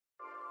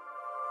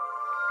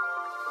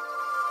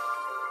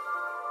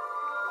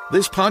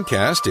This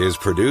podcast is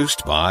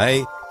produced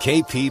by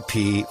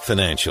KPP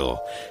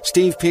Financial.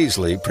 Steve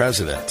Peasley,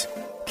 President.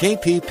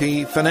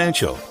 KPP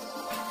Financial.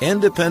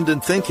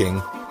 Independent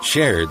thinking,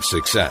 shared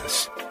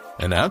success.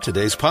 And now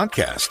today's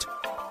podcast.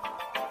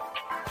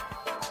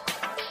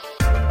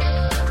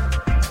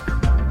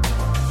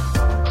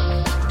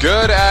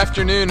 Good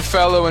afternoon,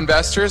 fellow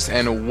investors,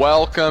 and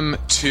welcome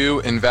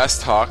to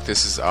Invest Talk.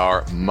 This is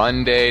our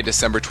Monday,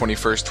 December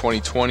 21st,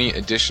 2020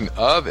 edition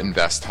of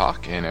Invest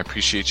Talk, and I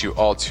appreciate you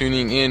all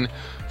tuning in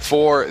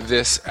for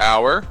this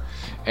hour.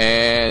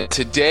 And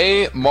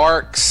today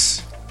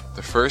marks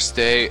the first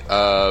day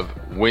of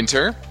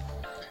winter,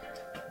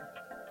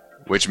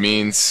 which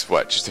means,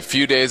 just a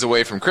few days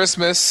away from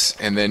Christmas,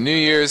 and then New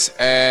Year's,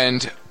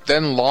 and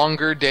then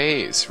longer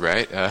days,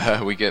 right?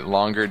 We get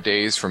longer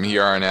days from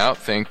here on out,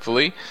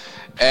 thankfully.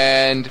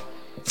 And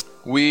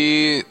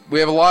we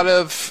have a lot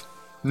of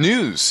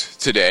news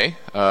today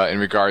in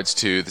regards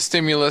to the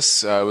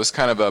stimulus. It was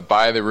kind of a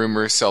buy the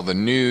rumors, sell the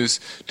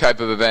news type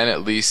of event,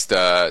 at least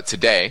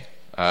today,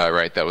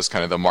 right? That was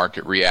kind of the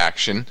market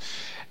reaction.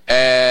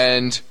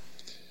 And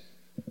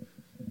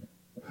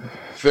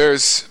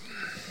was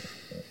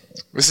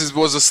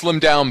a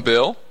slimmed down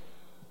bill.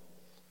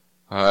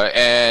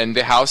 And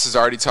the House is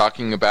already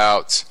talking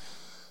about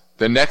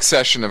the next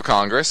session of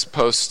Congress,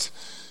 post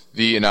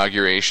the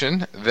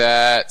inauguration,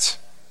 that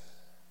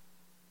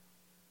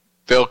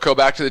they'll go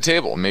back to the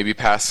table, maybe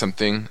pass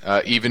something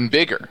even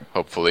bigger,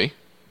 hopefully,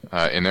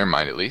 in their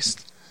mind at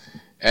least.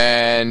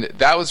 And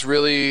that was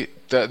really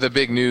the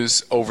big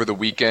news over the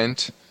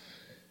weekend.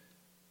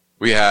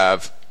 We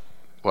have,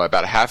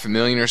 about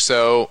 500,000 or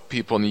so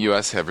people in the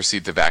U.S. have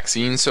received the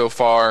vaccine so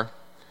far.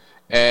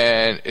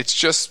 And it's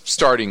just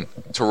starting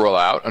to roll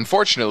out.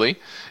 Unfortunately,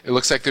 it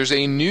looks like there's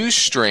a new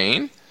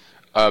strain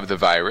of the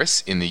virus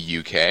in the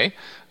UK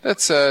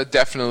that's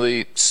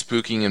definitely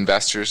spooking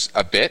investors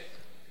a bit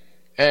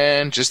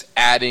and just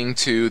adding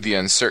to the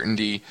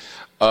uncertainty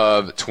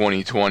of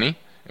 2020.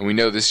 And we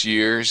know this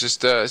year is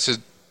just it's a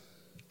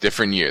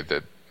different year,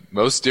 the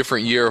most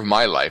different year of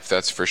my life,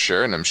 that's for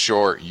sure, and I'm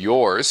sure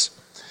yours.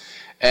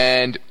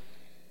 And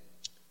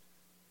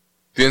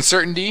the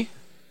uncertainty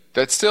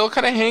that still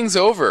kind of hangs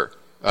over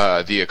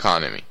the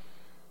economy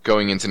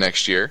going into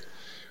next year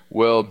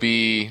will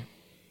be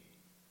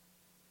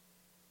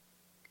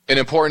an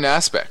important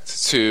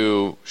aspect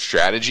to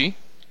strategy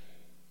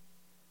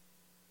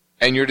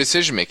and your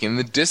decision making,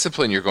 the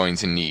discipline you're going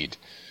to need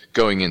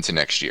going into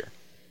next year.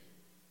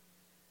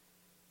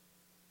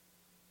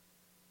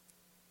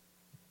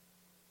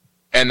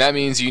 And that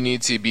means you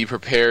need to be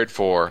prepared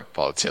for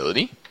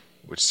volatility,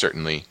 which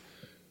certainly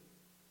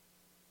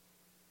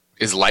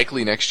is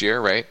likely next year,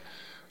 right?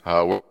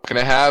 We're going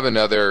to have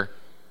another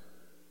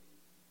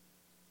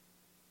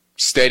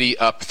steady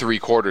up 3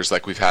 quarters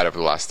like we've had over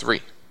the last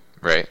 3,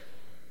 right?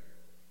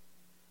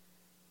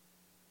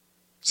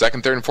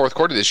 Second, third, and fourth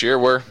quarter this year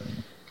were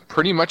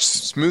pretty much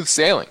smooth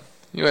sailing.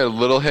 You had a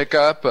little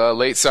hiccup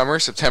late summer,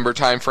 September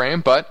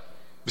timeframe, but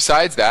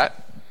besides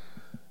that,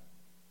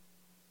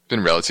 it's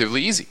been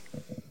relatively easy.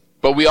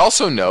 But we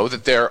also know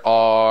that there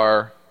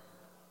are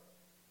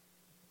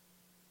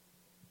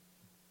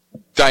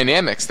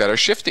dynamics that are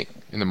shifting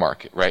in the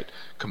market, right?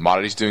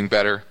 Commodities doing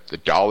better, the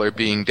dollar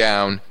being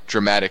down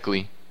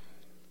dramatically,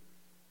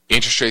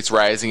 interest rates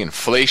rising,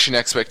 inflation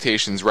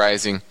expectations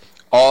rising.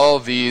 All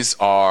of these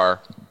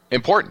are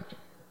important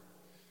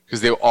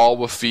because they all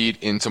will feed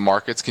into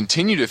markets,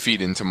 continue to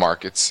feed into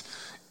markets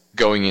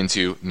going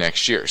into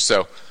next year.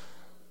 So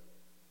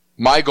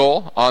my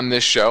goal on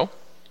this show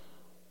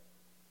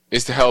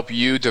is to help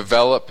you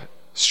develop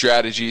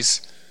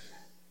strategies,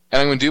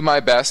 and I'm going to do my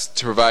best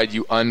to provide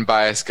you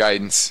unbiased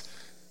guidance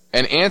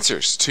and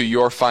answers to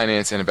your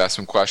finance and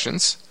investment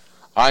questions.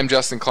 I'm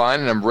Justin Klein,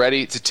 and I'm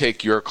ready to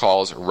take your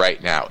calls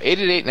right now.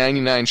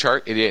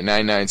 888-99-CHART,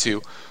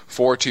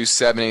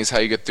 888-992-4278 is how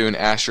you get through and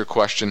ask your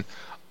question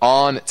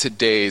on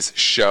today's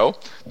show.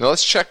 Now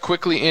let's check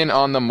quickly in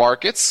on the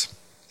markets.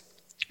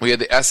 We had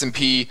the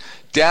S&P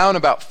down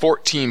about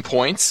 14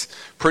 points.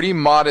 Pretty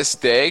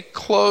modest day.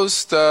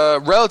 Closed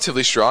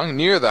relatively strong,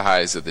 near the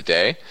highs of the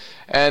day.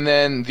 And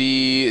then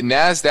the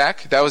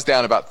NASDAQ, that was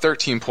down about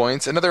 13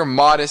 points. Another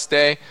modest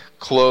day,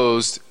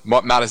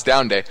 modest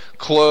down day,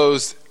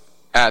 closed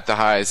at the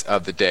highs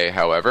of the day,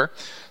 however.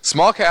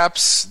 Small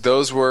caps,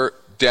 those were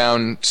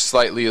down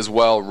slightly as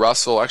well.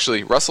 Russell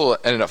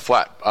ended up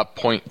flat, up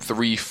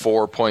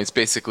 0.34 points,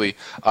 basically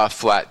a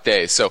flat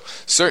day. So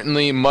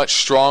certainly much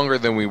stronger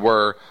than we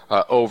were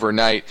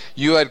overnight.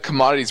 You had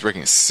commodities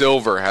breaking.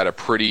 Silver had a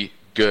pretty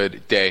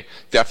good day,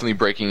 definitely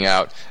breaking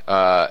out.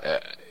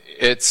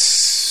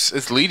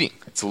 It's leading.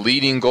 It's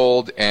leading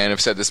gold, and I've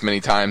said this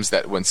many times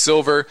that when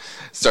silver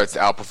starts to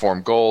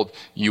outperform gold,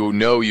 you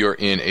know you're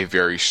in a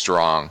very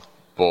strong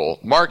bull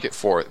market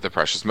for the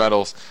precious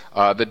metals.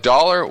 The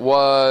dollar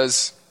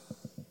was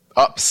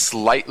up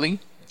slightly,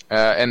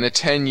 and the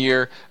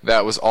 10-year,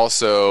 that was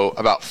also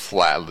about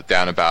flat,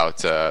 down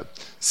about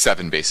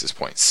 7 basis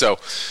points. So,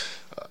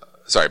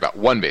 about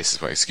 1 basis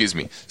point, excuse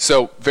me.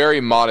 So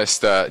very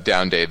modest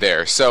down day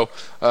there. So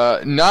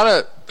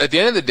not at the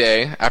end of the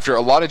day, after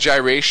a lot of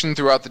gyration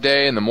throughout the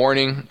day in the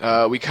morning,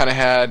 we kind of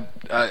had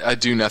a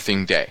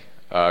do-nothing day.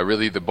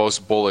 Really, the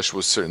most bullish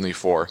was certainly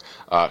for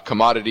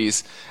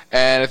commodities.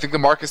 And I think the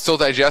market's still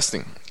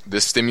digesting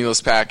this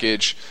stimulus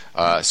package,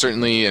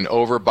 certainly an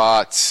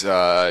overbought,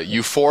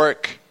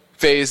 euphoric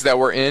phase that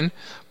we're in,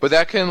 but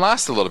that can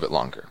last a little bit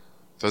longer.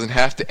 It doesn't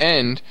have to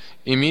end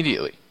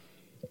immediately.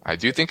 I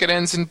do think it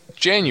ends in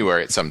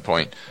January at some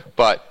point,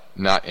 but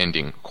not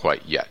ending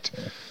quite yet.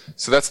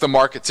 So that's the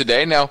market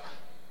today. Now,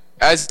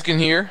 as you can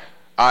hear,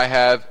 I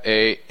have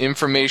a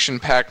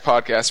information-packed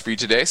podcast for you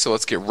today, so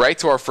let's get right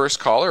to our first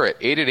caller at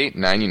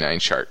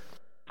 888-99-CHART.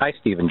 Hi,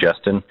 Steve and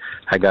Justin.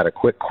 I got a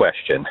quick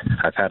question.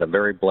 I've had a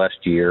very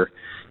blessed year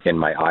in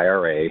my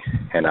IRA,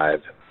 and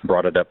I've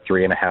brought it up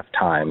 3.5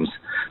 times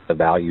the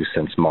value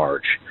since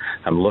March.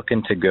 I'm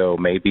looking to go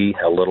maybe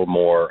a little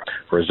more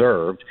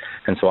reserved,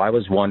 and so I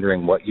was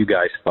wondering what you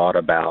guys thought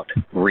about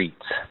REITs,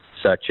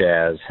 such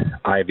as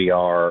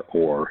IVR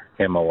or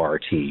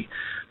MORT,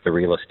 the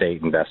Real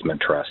Estate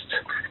Investment Trust.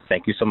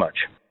 Thank you so much.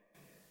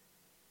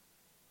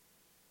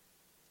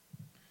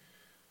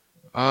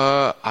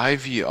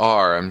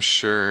 IVR, I'm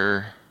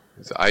sure.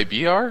 Is it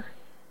IBR?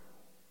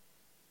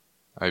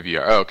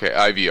 IVR. Oh, okay,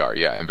 IVR,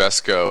 yeah.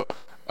 Invesco.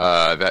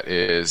 That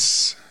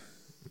is,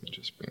 let me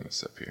just bring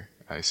this up here.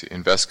 I see.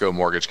 Invesco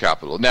Mortgage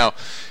Capital. Now,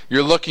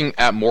 you're looking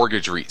at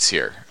mortgage REITs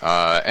here.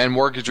 And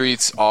mortgage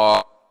REITs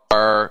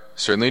are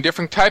certainly a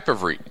different type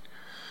of REIT.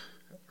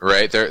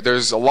 Right?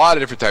 There's a lot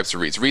of different types of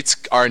REITs.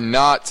 REITs are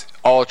not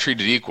all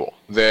treated equal.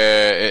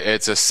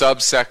 It's a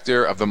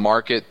subsector of the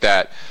market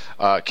that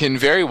can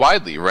vary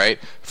widely, right?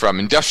 From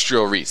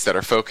industrial REITs that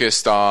are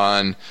focused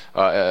on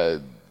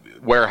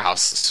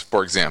warehouses,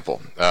 for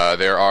example.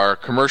 There are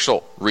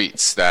commercial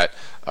REITs that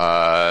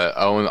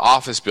own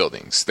office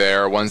buildings.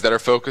 There are ones that are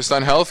focused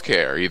on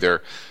healthcare,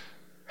 either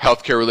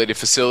healthcare-related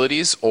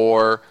facilities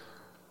or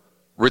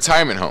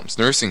retirement homes,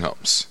 nursing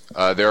homes.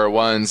 There are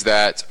ones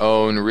that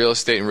own real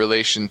estate in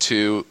relation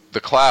to the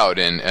cloud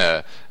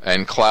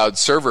and cloud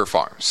server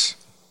farms,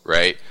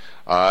 right?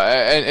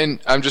 And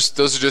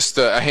those are just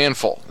a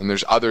handful, and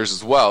there's others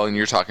as well. And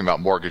you're talking about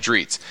mortgage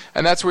REITs,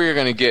 and that's where you're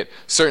going to get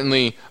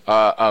certainly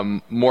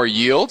more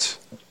yield,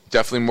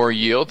 definitely more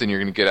yield than you're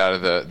going to get out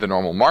of the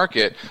normal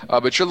market.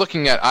 But you're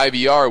looking at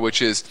IVR,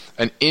 which is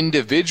an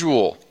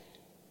individual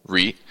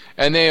REIT,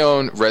 and they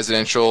own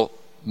residential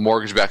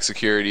mortgage-backed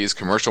securities,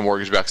 commercial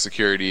mortgage-backed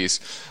securities,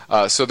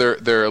 so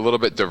they're a little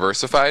bit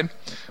diversified.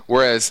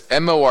 Whereas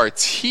MORT,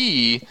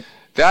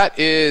 that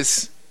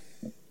is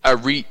a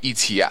REIT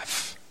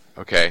ETF,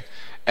 okay?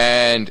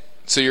 And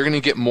so you're going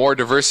to get more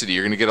diversity.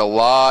 You're going to get a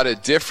lot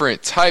of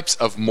different types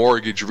of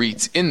mortgage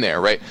REITs in there,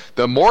 right?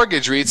 The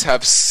mortgage REITs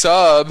have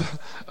sub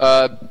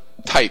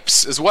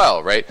types as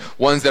well, right?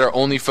 Ones that are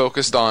only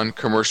focused on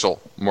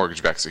commercial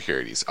mortgage-backed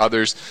securities.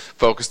 Others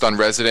focused on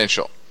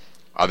residential.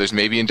 Others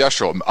maybe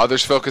industrial.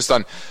 Others focused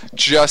on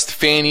just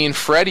Fannie and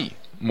Freddie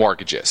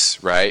mortgages,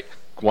 right?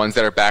 Ones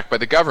that are backed by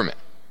the government.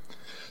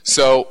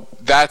 So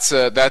that's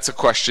a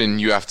question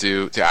you have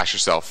to ask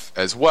yourself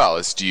as well,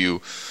 is do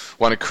you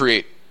want to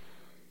create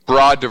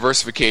broad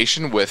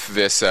diversification with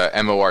this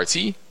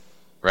MORT,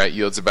 right?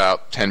 Yields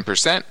about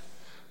 10%,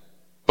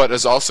 but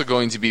is also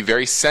going to be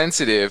very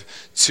sensitive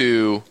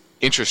to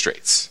interest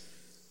rates,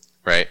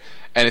 right?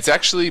 And it's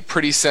actually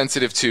pretty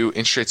sensitive to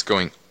interest rates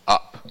going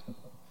up,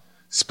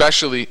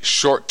 especially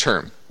short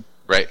term,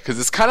 right? Because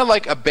it's kind of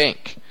like a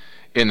bank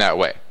in that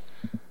way.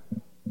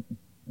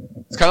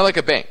 It's kind of like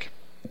a bank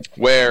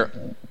where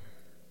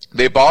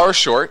they borrow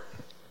short,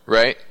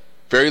 right?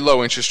 Very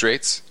low interest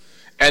rates,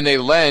 and they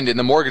lend in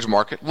the mortgage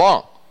market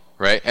long,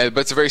 right? But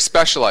it's a very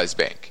specialized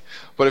bank.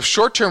 But if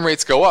short-term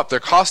rates go up, their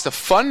cost of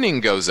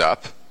funding goes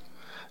up,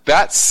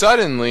 that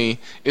suddenly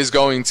is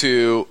going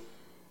to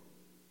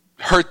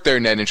hurt their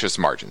net interest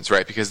margins,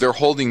 right? Because they're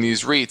holding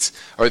these REITs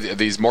or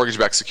these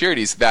mortgage-backed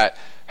securities that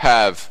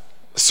have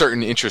a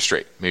certain interest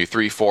rate, maybe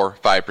 3, 4,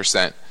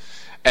 5%.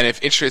 And if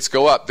interest rates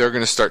go up, they're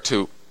going to start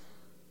to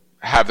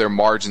have their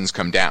margins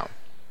come down.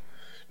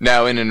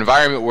 Now, in an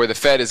environment where the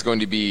Fed is going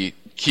to be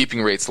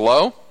keeping rates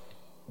low,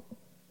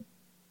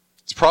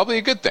 it's probably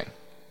a good thing,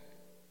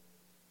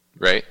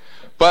 right?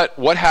 But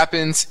what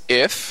happens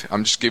if,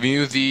 I'm just giving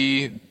you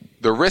the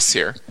risks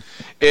here,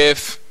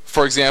 if,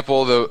 for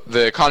example,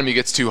 the economy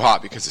gets too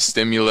hot because of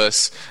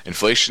stimulus,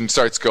 inflation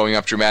starts going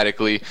up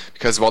dramatically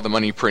because of all the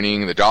money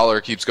printing, the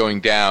dollar keeps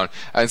going down,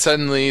 and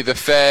suddenly the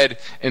Fed,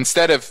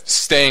 instead of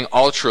staying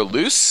ultra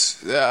loose,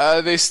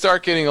 they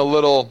start getting a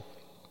little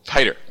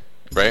tighter,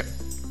 right?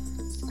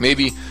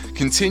 Maybe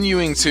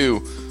continuing to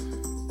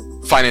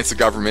finance the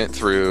government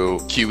through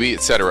QE,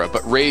 etc.,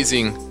 but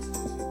raising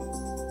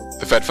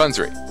the Fed funds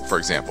rate, for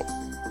example.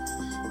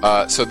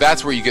 So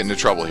that's where you get into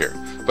trouble here.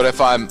 But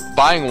if I'm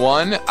buying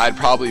one, I'd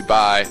probably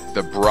buy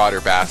the broader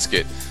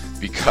basket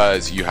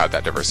because you have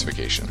that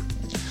diversification.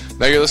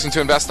 Now you're listening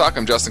to Invest Talk.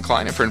 I'm Justin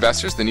Klein, and for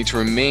investors, the need to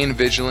remain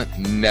vigilant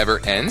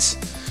never ends.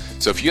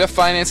 So if you have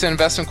finance and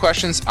investment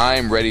questions,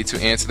 I'm ready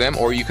to answer them,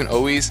 or you can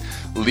always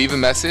leave a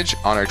message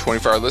on our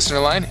 24-hour listener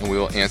line, and we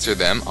will answer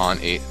them on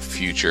a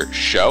future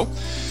show.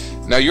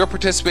 Now, your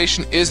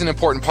participation is an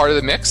important part of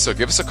the mix, so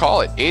give us a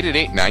call at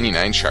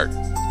 888-99-CHART.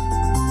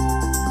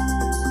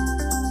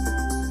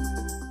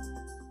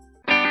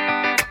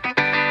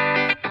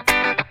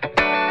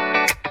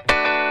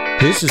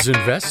 This is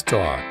Invest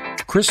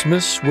Talk.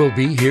 Christmas will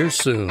be here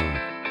soon.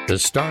 The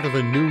start of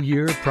a new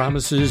year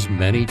promises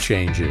many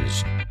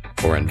changes.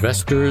 For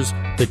investors,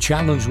 the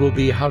challenge will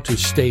be how to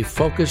stay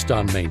focused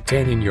on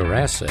maintaining your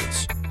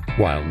assets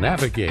while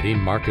navigating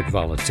market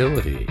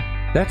volatility.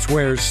 That's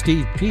where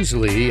Steve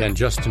Peasley and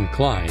Justin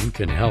Klein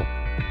can help.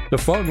 The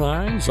phone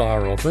lines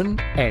are open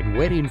and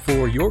waiting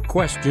for your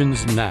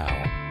questions now.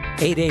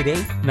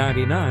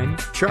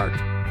 888-99-CHART.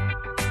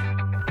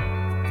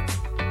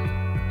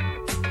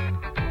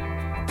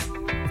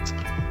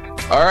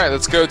 All right,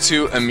 let's go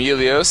to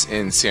Emilios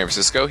in San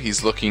Francisco.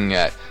 He's looking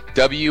at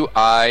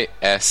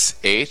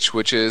WISH,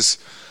 which is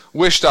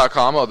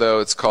Wish.com,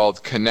 although it's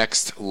called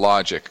Connext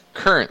Logic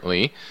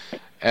currently.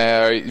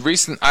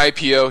 Recent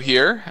IPO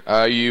here.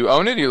 You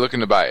own it, or are you looking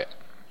to buy it?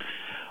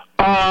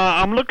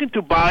 I'm looking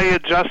to buy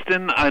it,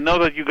 Justin. I know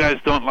that you guys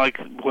don't like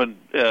when,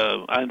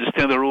 I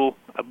understand the rule.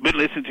 I've been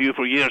listening to you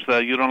for years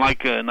that you don't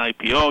like an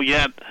IPO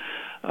yet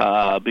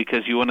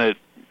because you want to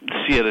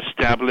see it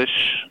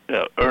establish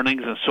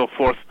earnings and so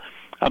forth.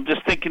 I'm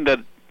just thinking that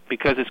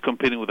because it's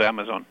competing with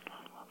Amazon,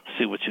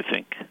 see what you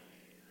think.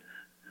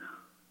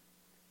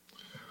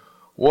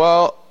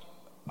 Well,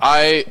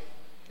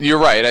 you're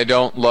right. I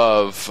don't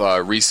love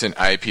recent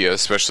IPOs,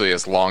 especially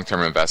as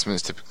long-term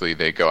investments. Typically,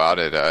 they go out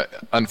at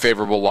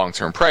unfavorable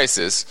long-term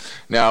prices.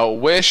 Now,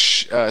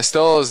 Wish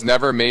still has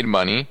never made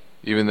money,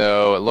 even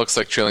though it looks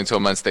like trailing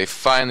 12 months they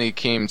finally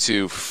came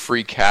to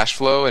free cash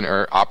flow and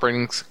are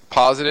operating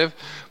positive,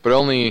 but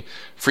only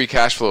free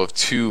cash flow of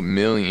 $2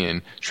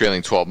 million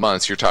trailing 12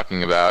 months. You're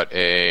talking about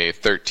a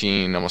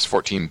almost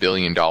 $14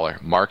 billion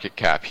market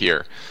cap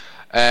here.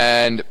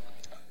 And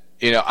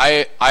you know,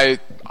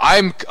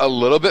 I'm a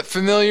little bit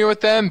familiar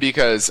with them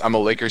because I'm a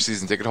Lakers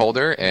season ticket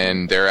holder,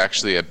 and they're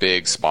actually a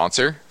big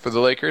sponsor for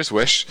the Lakers,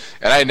 Wish.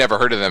 And I had never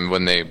heard of them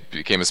when they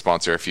became a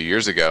sponsor a few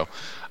years ago.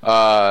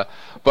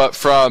 But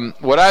from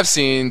what I've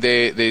seen,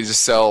 they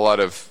just sell a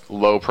lot of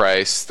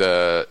low-priced,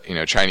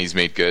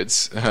 Chinese-made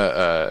goods.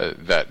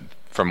 That,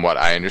 from what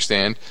I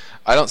understand,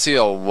 I don't see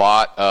a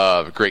lot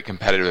of great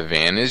competitive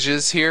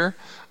advantages here.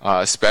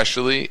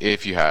 Especially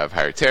if you have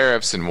higher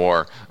tariffs and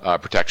more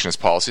protectionist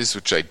policies,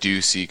 which I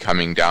do see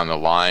coming down the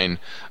line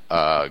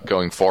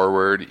going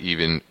forward,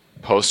 even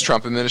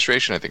post-Trump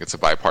administration. I think it's a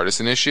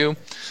bipartisan issue.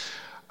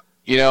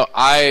 You know,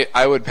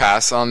 I would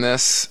pass on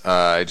this.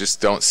 I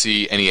just don't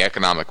see any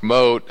economic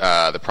moat.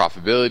 The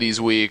profitability is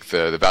weak.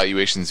 The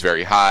valuation is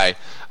very high.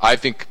 I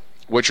think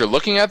what you're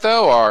looking at,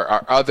 though,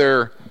 are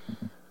other...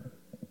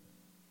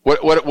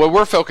 What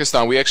we're focused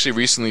on, we actually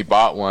recently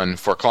bought one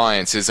for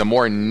clients, is a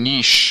more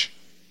niche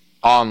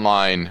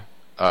online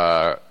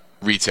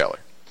retailer,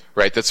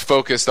 right? That's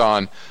focused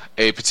on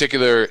a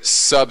particular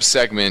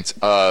subsegment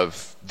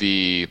of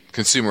the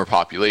consumer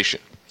population,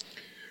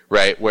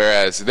 right?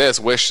 Whereas this,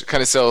 Wish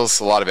kind of sells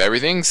a lot of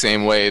everything,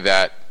 same way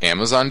that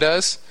Amazon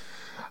does.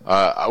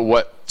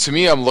 What, to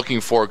me, I'm looking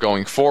for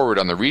going forward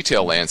on the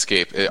retail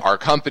landscape are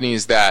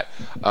companies that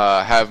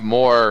have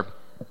more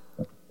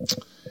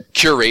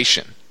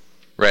curation,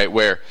 right?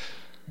 Where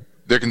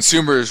their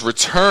consumers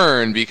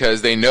return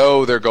because they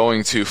know they're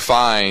going to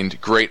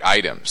find great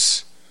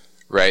items,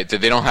 right?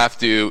 That they don't have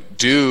to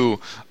do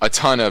a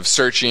ton of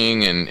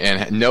searching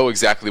and know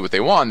exactly what they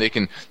want. They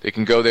can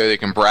go there, they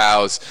can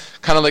browse,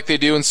 kind of like they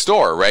do in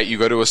store, right? You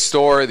go to a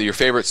store, your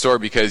favorite store,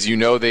 because you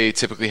know they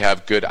typically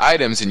have good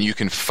items, and you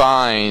can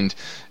find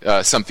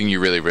something you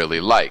really, really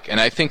like. And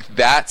I think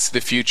that's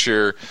the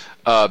future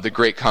of the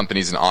great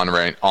companies in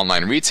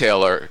online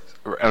retail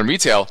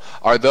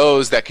are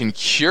those that can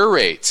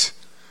curate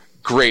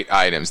great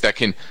items, that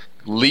can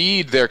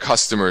lead their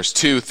customers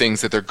to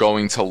things that they're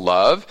going to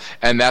love,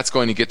 and that's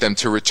going to get them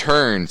to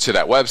return to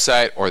that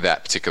website or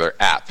that particular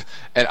app.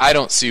 And I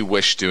don't see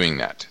Wish doing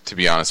that, to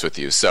be honest with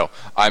you. So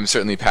I'm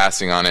certainly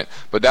passing on it.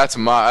 But that's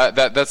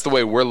the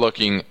way we're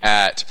looking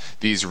at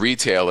these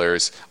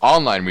retailers,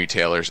 online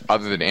retailers,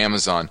 other than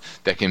Amazon,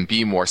 that can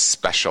be more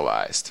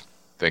specialized.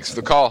 Thanks for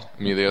the call,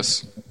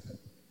 Emilios.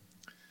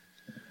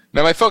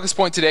 Now, my focus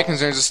point today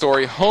concerns the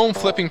story: home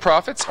flipping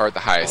profits are at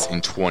the highest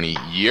in 20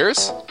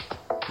 years.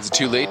 Is it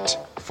too late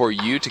for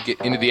you to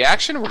get into the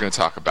action? We're going to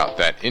talk about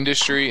that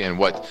industry and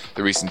what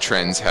the recent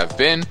trends have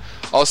been.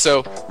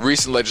 Also,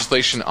 recent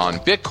legislation on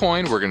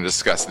Bitcoin. We're going to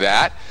discuss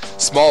that.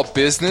 Small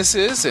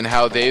businesses and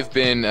how they've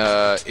been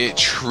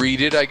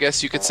treated, I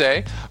guess you could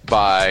say,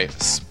 by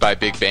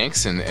big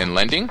banks and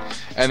lending.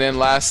 And then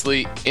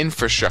lastly,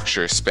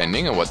 infrastructure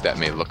spending and what that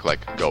may look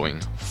like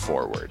going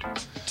forward.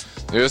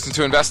 You're listening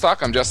to Invest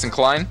Talk. I'm Justin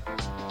Klein,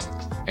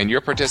 and your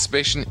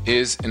participation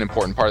is an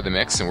important part of the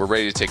mix, and we're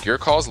ready to take your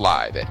calls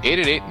live at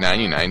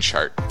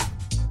 888-99-CHART.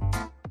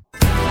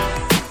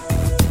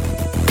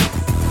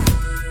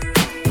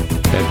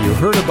 Have you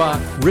heard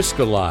about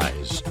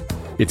Riskalyze?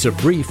 It's a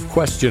brief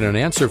question and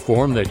answer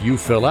form that you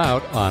fill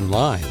out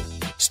online.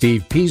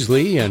 Steve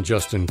Peasley and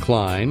Justin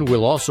Klein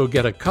will also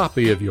get a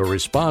copy of your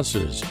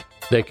responses.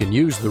 They can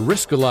use the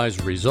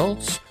Riskalyze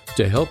results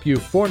to help you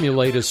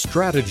formulate a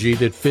strategy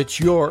that fits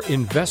your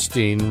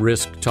investing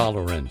risk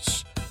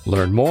tolerance.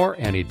 Learn more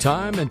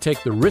anytime and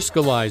take the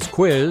Riskalyze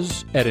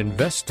quiz at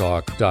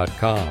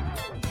investtalk.com.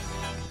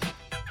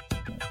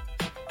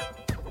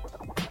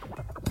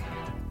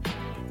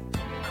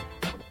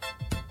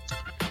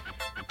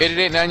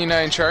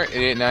 888-99-CHART,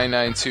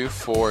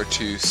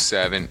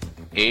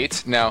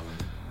 888-992-4278. Now,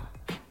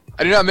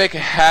 I do not make a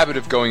habit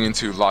of going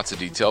into lots of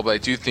detail, but I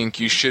do think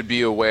you should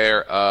be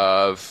aware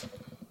of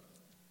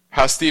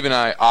how Steve and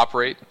I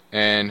operate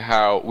and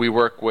how we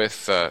work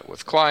with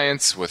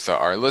clients, with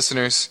our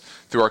listeners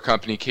through our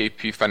company,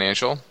 KP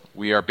Financial.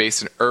 We are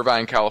based in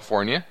Irvine,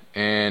 California,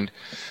 and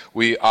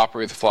we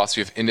operate with the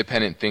philosophy of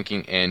independent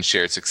thinking and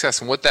shared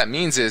success. And what that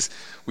means is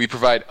we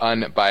provide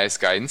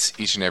unbiased guidance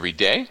each and every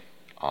day,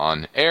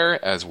 on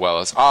air as well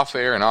as off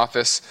air and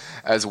office,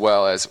 as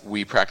well as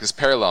we practice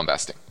parallel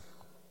investing,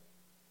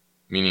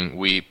 meaning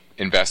we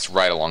invest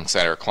right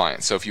alongside our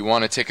clients. So if you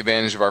want to take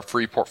advantage of our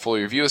free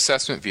portfolio review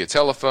assessment via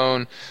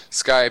telephone,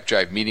 Skype,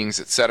 Drive meetings,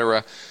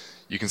 etc.,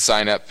 you can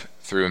sign up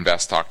through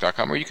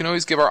investtalk.com, or you can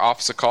always give our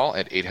office a call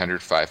at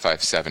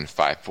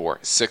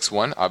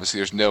 800-557-5461. Obviously,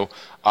 there's no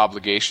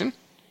obligation.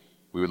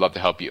 We would love to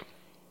help you.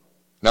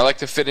 Now, I'd like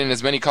to fit in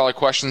as many caller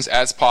questions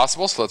as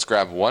possible, so let's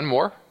grab one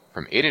more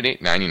from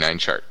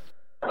 888-99-CHART.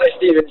 Hi,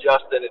 Steve and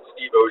Justin. It's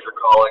Steve Ozier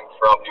calling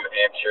from New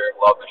Hampshire.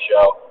 Love the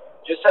show.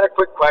 Just had a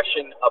quick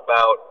question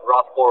about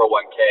Roth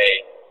 401k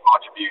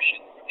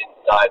contributions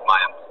inside my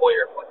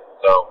employer plan.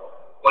 So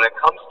when it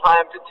comes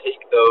time to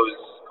take those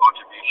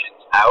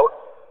contributions out,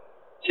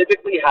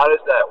 typically how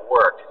does that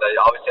work? Because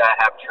obviously I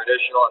have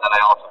traditional, and then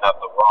I also have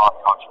the Roth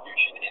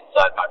contribution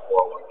inside my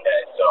 401k.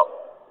 So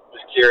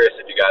just curious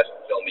if you guys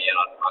can fill me in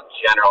on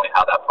generally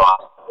how that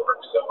process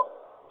works. So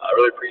I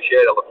really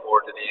appreciate it. I look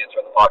forward to the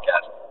answer on the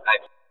podcast.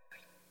 Thanks.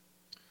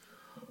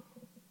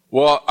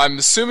 Well, I'm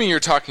assuming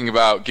you're talking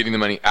about getting the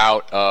money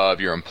out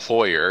of your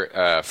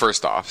employer,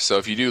 first off. So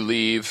if you do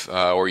leave,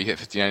 or you hit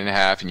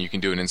 59.5 and you can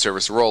do an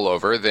in-service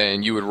rollover,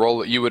 then you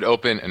would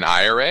open an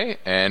IRA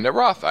and a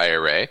Roth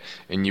IRA,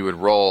 and you would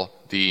roll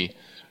the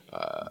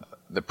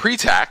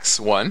pre-tax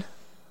one,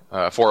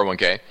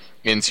 401k,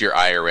 into your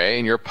IRA,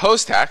 and your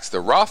post-tax, the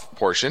Roth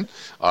portion,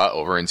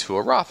 over into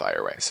a Roth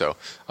IRA. So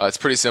it's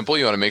pretty simple.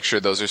 You want to make sure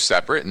those are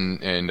separate,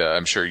 and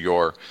I'm sure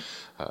your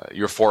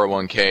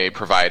 401k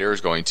provider is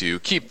going to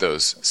keep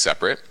those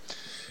separate.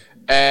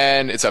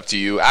 And it's up to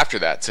you after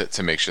that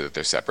to make sure that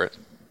they're separate.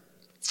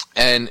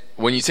 And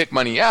when you take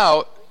money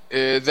out,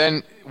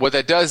 then what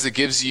that does, it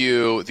gives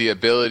you the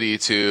ability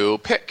to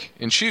pick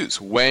and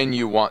choose when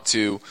you want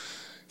to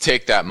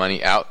take that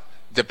money out,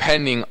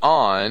 depending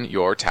on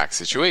your tax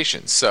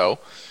situation. So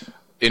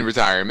in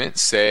retirement,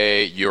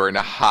 say you're in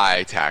a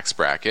high tax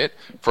bracket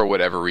for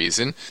whatever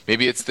reason.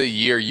 Maybe it's the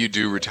year you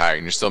do retire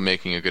and you're still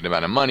making a good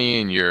amount of money,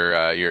 and you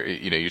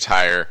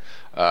retire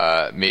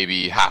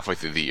maybe halfway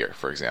through the year,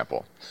 for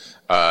example,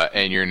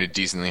 and you're in a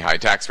decently high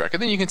tax bracket.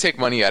 Then you can take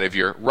money out of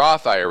your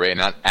Roth IRA and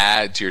not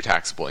add to your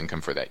taxable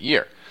income for that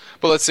year.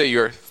 But let's say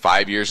you're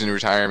 5 years in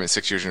retirement,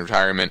 6 years in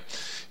retirement.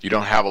 You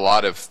don't have a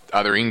lot of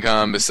other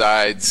income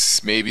besides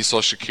maybe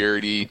Social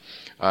Security.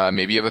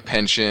 Maybe you have a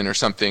pension or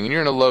something, and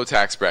you're in a low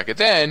tax bracket.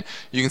 Then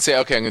you can say,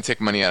 okay, I'm going to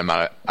take money out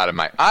of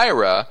my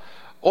IRA,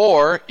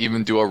 or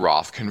even do a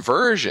Roth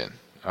conversion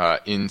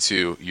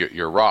into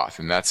your Roth,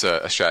 and that's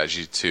a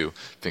strategy to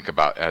think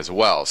about as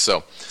well.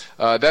 So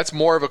that's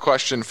more of a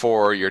question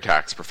for your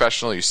tax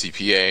professional, your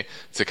CPA,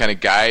 to kind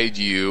of guide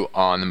you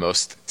on the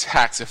most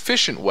tax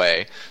efficient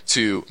way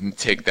to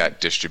take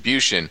that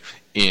distribution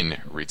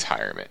in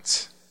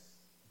retirement.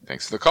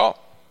 Thanks for the call.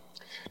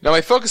 Now,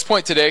 my focus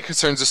point today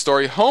concerns the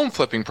story home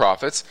flipping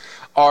profits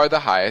are the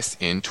highest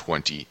in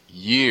 20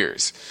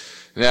 years.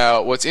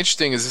 Now, what's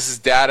interesting is this is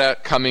data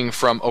coming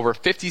from over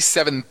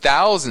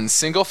 57,000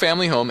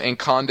 single-family home and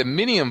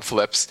condominium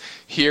flips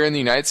here in the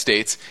United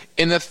States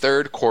in the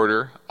third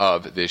quarter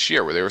of this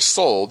year, where they were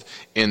sold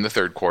in the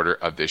third quarter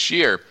of this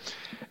year.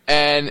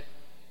 And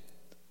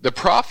the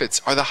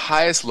profits are the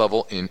highest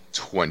level in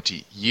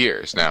 20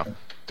 years. Now,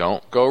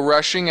 don't go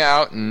rushing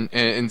out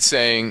and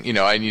saying,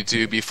 I need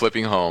to be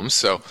flipping homes.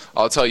 So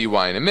I'll tell you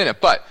why in a minute.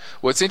 But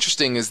what's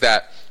interesting is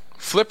that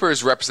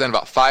flippers represent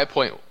about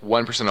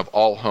 5.1% of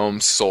all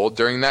homes sold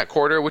during that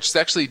quarter, which is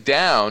actually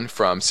down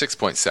from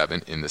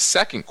 6.7% in the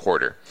second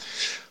quarter.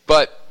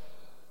 But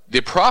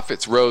the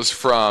profits rose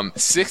from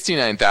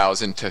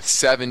 $69,000 to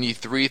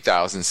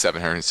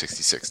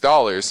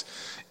 $73,766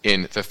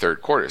 in the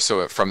third quarter.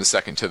 So from the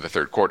second to the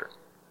third quarter.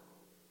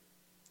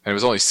 And it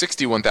was only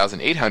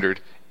 $61,800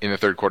 in the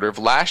third quarter of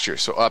last year,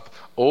 so up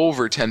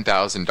over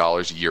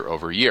 $10,000 year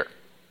over year.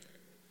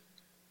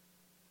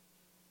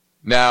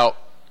 Now,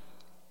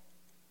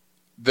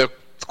 the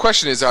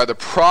question is, are the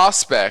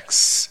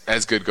prospects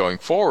as good going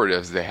forward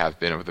as they have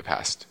been over the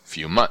past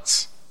few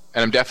months?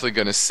 And I'm definitely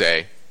going to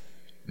say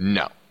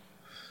no. A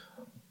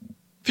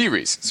few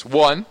reasons.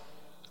 One,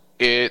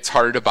 it's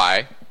harder to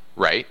buy,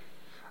 right?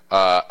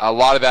 A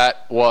lot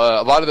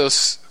of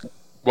those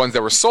ones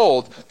that were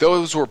sold,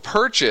 those were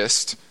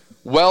purchased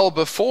well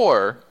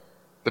before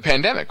the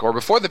pandemic, or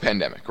before the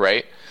pandemic,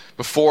 right?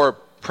 Before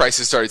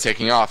prices started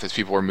taking off as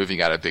people were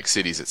moving out of big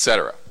cities,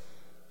 etc.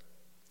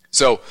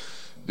 So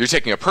you're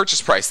taking a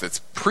purchase price that's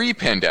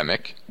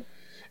pre-pandemic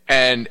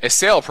and a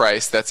sale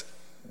price that's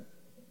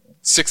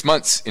 6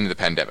 months into the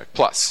pandemic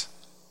plus,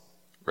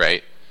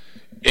 right?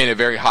 In a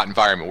very hot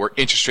environment where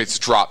interest rates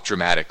drop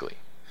dramatically.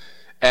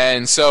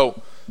 And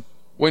so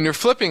when you're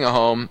flipping a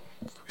home,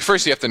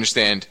 first you have to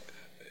understand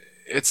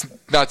it's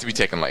not to be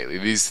taken lightly.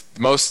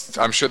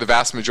 I'm sure the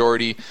vast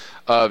majority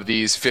of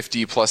these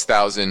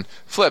 50,000+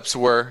 flips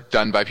were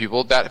done by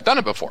people that have done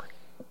it before,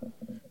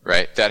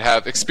 right? That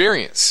have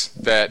experience,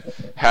 that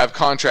have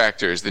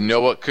contractors, that know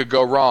what could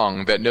go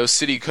wrong, that know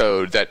city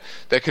code, that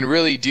can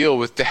really deal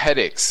with the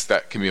headaches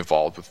that can be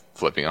involved with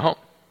flipping a home.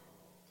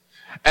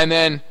 And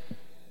then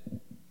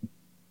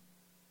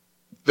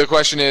the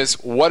question is,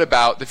 what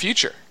about the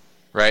future,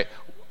 right?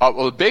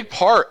 Well, a big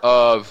part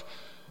of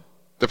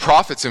the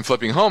profits in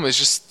flipping home is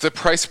just the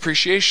price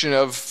appreciation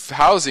of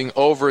housing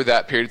over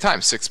that period of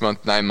time, 6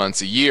 months, 9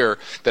 months, a year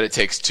that it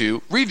takes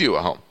to review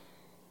a home.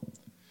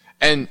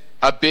 And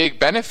a big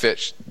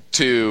benefit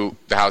to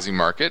the housing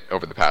market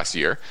over the past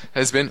year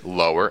has been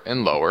lower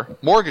and lower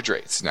mortgage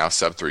rates, now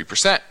sub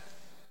 3%.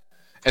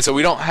 And so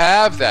we don't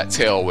have that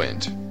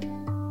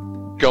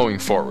tailwind going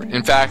forward.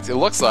 In fact, it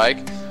looks like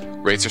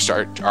rates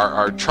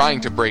are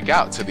trying to break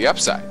out to the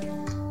upside.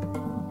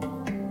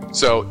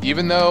 So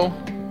even though,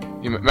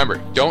 remember,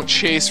 don't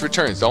chase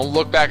returns. Don't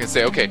look back and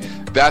say, okay,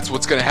 that's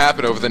what's going to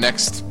happen over the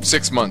next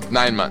 6 months,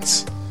 9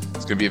 months.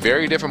 It's going to be a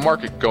very different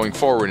market going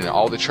forward, and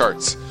all the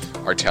charts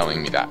are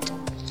telling me that.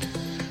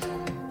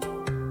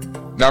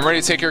 Now I'm ready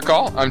to take your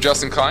call. I'm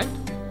Justin Klein.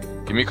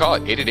 Give me a call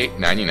at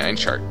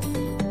 888-99-CHART.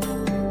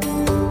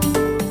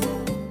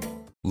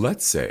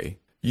 Let's say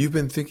you've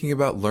been thinking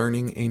about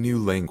learning a new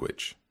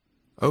language.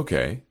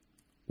 Okay,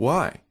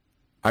 why?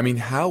 I mean,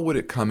 how would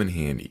it come in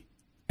handy?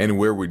 And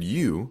where would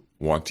you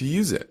want to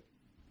use it?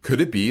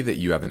 Could it be that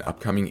you have an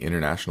upcoming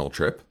international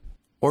trip?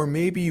 Or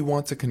maybe you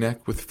want to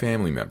connect with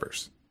family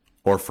members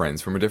or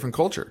friends from a different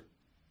culture?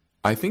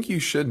 I think you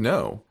should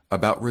know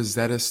about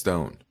Rosetta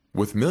Stone.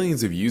 With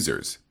millions of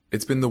users,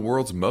 it's been the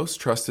world's most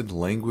trusted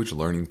language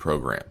learning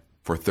program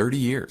for 30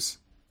 years.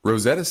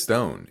 Rosetta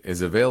Stone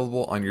is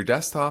available on your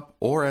desktop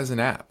or as an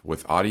app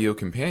with Audio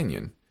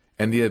Companion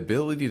and the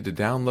ability to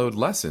download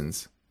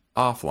lessons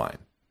offline.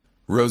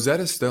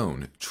 Rosetta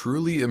Stone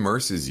truly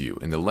immerses you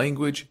in the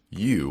language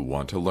you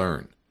want to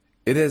learn.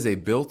 It has a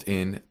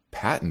built-in,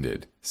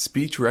 patented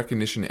speech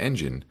recognition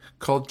engine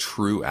called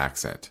True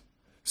Accent.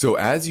 So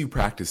as you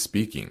practice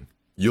speaking,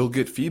 you'll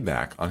get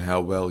feedback on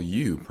how well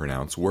you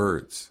pronounce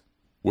words.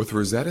 With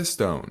Rosetta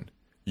Stone,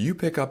 you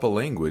pick up a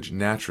language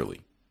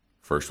naturally,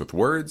 first with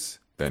words,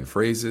 then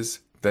phrases,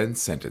 then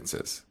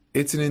sentences.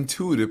 It's an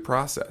intuitive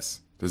process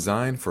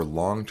designed for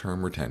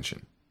long-term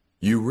retention.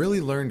 You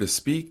really learn to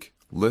speak,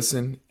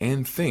 listen,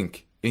 and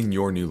think in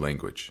your new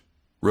language.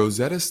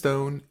 Rosetta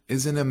Stone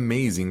is an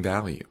amazing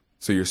value,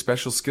 so your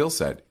special skill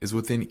set is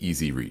within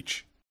easy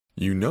reach.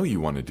 You know you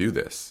want to do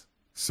this,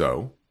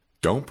 so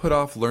don't put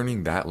off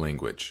learning that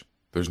language.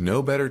 There's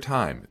no better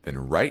time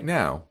than right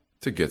now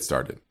to get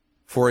started.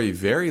 For a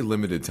very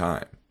limited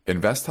time,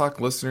 InvestTalk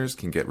listeners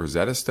can get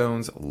Rosetta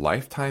Stone's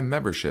lifetime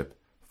membership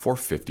for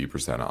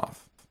 50%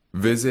 off.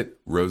 Visit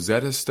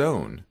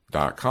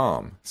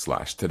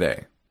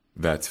rosettastone.com/today.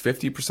 That's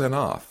 50%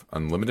 off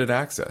unlimited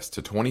access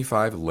to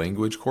 25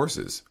 language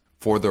courses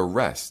for the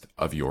rest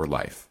of your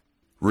life.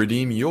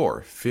 Redeem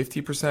your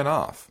 50%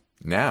 off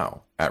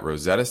now at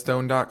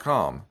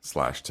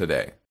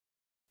rosettastone.com/today.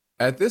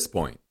 At this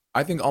point,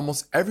 I think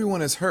almost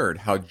everyone has heard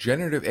how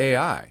generative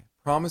AI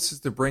promises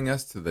to bring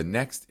us to the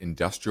next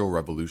industrial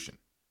revolution.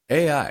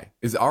 AI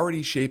is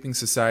already shaping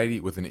society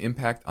with an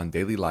impact on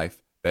daily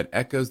life that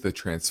echoes the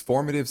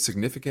transformative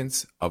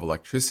significance of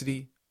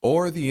electricity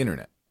or the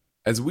internet.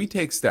 As we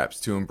take steps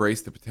to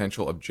embrace the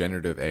potential of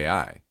generative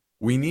AI,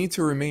 we need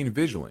to remain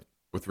vigilant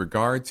with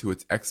regard to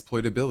its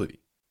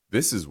exploitability.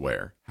 This is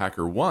where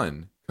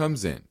HackerOne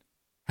comes in.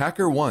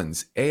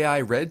 HackerOne's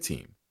AI Red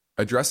Team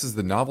addresses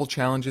the novel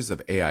challenges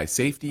of AI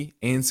safety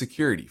and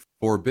security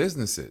for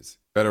businesses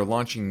that are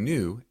launching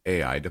new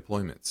AI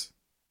deployments.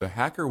 The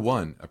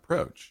HackerOne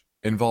approach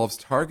involves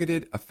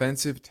targeted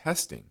offensive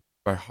testing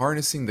by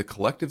harnessing the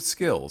collective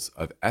skills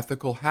of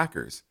ethical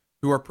hackers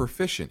who are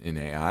proficient in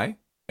AI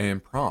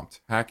and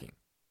prompt hacking.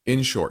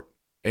 In short,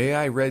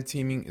 AI red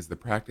teaming is the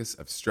practice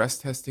of stress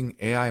testing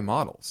AI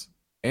models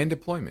and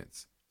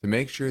deployments to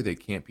make sure they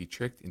can't be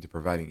tricked into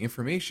providing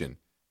information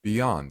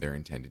beyond their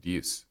intended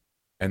use,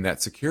 and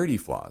that security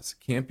flaws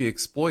can't be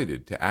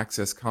exploited to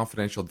access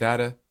confidential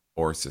data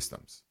or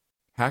systems.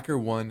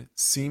 HackerOne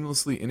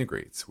seamlessly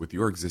integrates with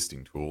your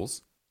existing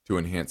tools to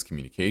enhance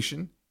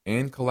communication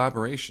and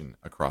collaboration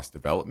across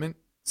development,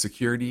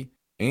 security,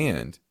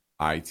 and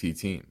IT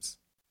teams.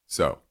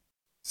 So,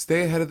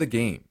 stay ahead of the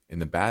game in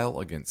the battle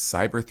against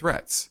cyber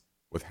threats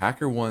with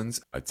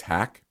HackerOne's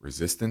attack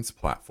resistance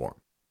platform.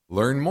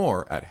 Learn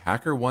more at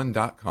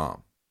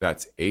HackerOne.com.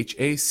 That's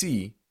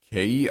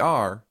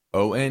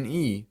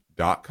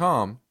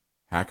HackerOne.com,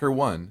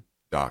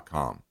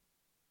 HackerOne.com.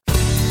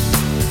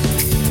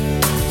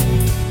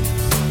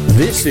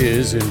 This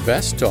is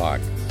Invest Talk.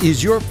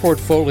 Is your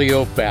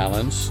portfolio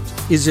balanced?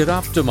 Is it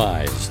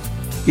optimized?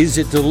 Is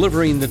it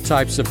delivering the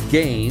types of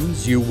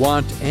gains you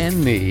want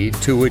and need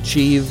to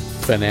achieve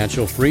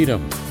financial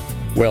freedom?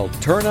 Well,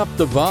 turn up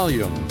the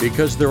volume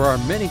because there are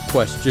many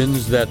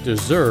questions that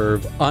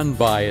deserve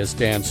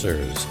unbiased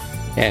answers.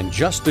 And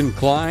Justin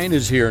Klein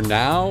is here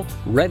now,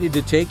 ready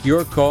to take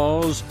your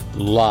calls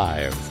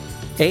live.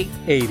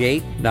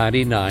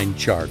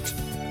 888-99-CHART.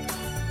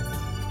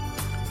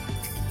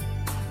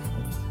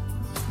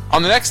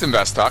 On the next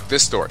Invest Talk,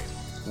 this story.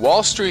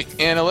 Wall Street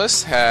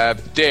analysts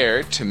have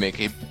dared to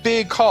make a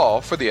big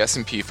call for the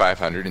S&P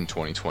 500 in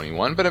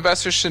 2021, but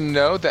investors should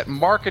know that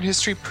market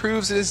history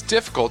proves it is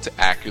difficult to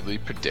accurately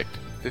predict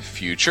the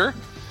future.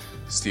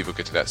 Steve will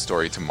get to that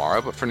story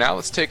tomorrow, but for now,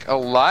 let's take a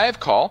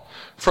live call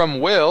from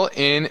Will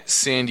in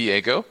San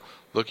Diego,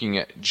 looking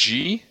at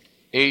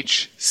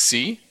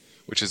GHC,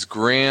 which is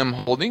Graham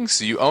Holdings.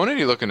 So you own it, or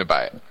you're looking to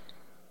buy it?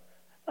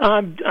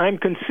 I'm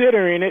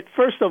considering it.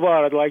 First of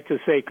all, I'd like to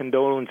say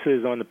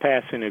condolences on the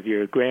passing of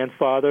your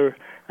grandfather.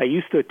 I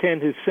used to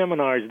attend his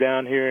seminars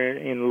down here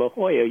in La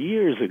Jolla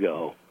years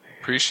ago.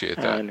 Appreciate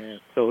that.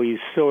 And so he's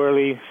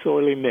sorely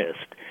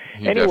missed.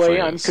 Anyway,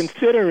 I'm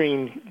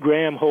considering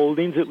Graham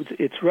Holdings.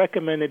 It's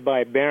recommended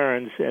by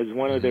Barron's as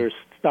one of their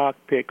stock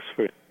picks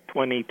for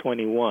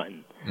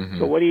 2021.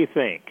 So what do you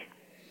think?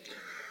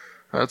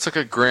 Let's look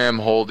at Graham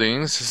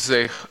Holdings. This is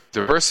a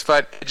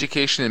diversified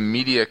education and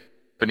media company.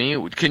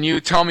 Can you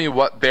tell me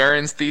what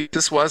Barron's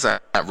thesis was? I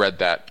haven't read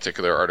that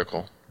particular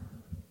article.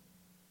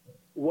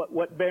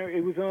 What Barron?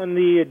 It was on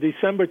the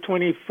December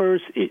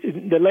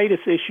 21st, the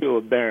latest issue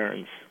of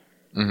Barron's.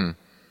 Mm-hmm.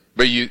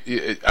 But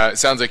it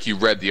sounds like you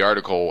read the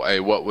article.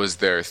 What was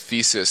their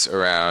thesis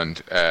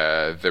around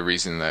the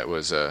reason that it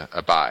was a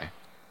buy?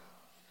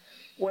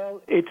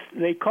 Well,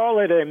 they call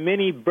it a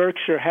mini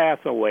Berkshire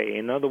Hathaway.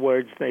 In other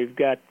words, they've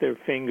got their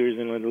fingers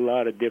in a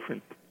lot of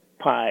different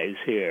pies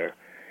here.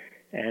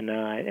 And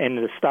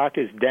the stock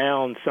is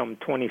down some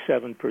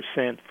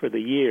 27% for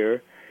the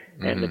year,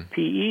 and the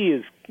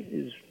PE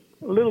is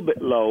a little bit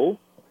low.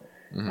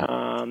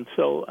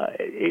 So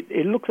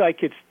it looks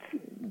like it's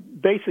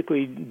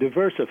basically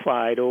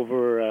diversified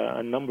over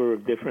a number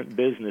of different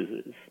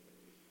businesses.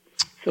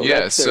 So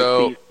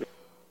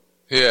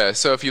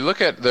so if you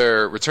look at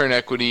their return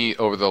equity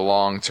over the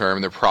long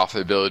term, their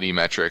profitability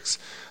metrics,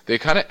 they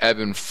kind of ebb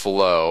and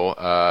flow,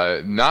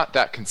 not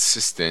that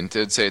consistent.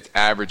 I'd say it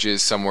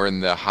averages somewhere in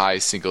the high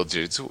single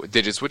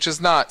digits, which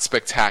is not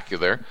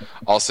spectacular.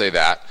 I'll say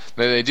that.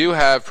 Now, they do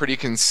have pretty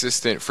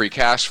consistent free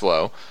cash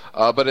flow,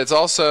 but it's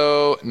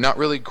also not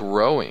really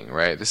growing,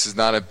 right? This is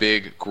not a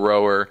big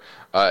grower.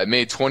 It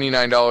made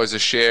 $29 a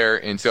share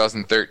in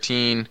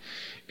 2013.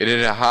 It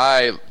hit a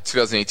high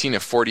 2018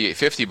 of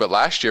 $48.50, but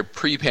last year,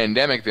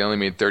 pre-pandemic, they only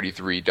made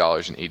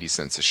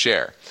 $33.80 a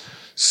share.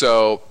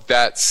 So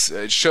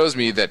it shows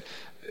me that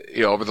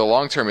over the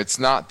long term, it's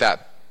not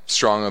that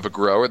strong of a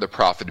grower. The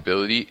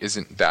profitability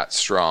isn't that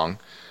strong.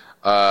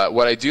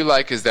 What I do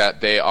like is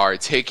that they are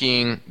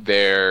taking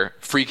their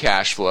free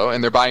cash flow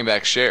and they're buying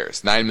back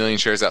shares. 9 million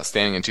shares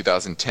outstanding in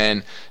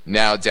 2010,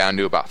 now down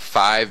to about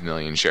 5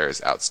 million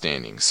shares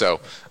outstanding. So,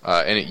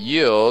 and it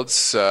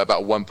yields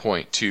about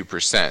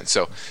 1.2%.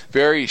 So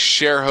very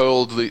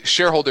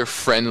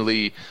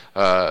shareholder-friendly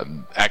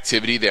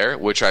activity there,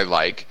 which I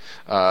like.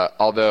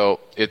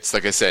 Although it's,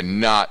 like I said,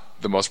 not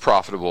the most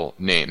profitable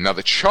name. Now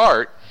the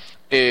chart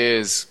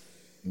I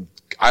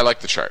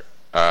like the chart.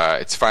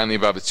 It's finally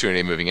above its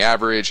 200-day moving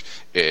average.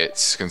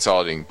 It's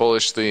consolidating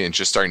bullishly and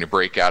just starting to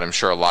break out. I'm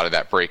sure a lot of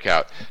that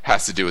breakout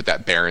has to do with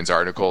that Barron's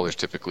article. There's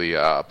typically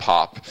a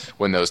pop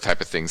when those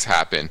type of things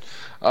happen.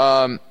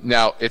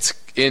 Now, it's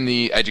in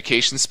the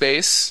education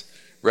space,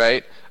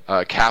 right?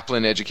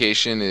 Kaplan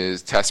Education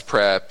is test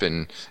prep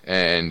and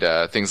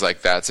things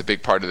like that. It's a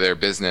big part of their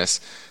business.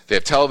 They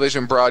have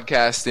television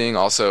broadcasting,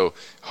 also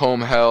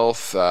home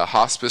health,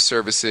 hospice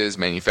services,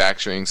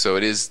 manufacturing. So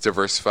it is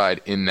diversified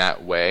in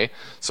that way.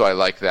 So I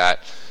like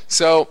that.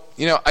 So,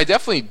 I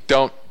definitely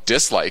don't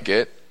dislike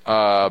it,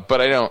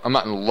 but I'm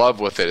not in love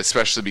with it,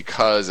 especially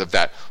because of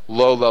that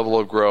low level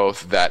of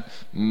growth, that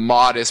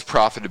modest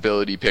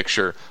profitability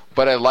picture.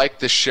 But I like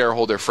the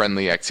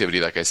shareholder-friendly activity,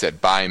 like I said,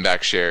 buying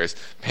back shares,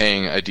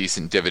 paying a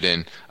decent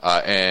dividend,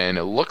 and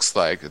it looks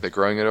like they're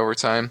growing it over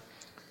time.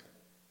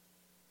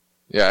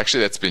 Yeah,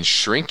 actually, that's been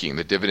shrinking.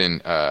 The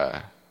dividend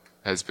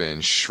has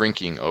been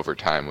shrinking over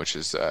time, which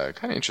is kind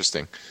of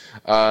interesting.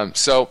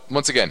 So,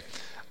 once again,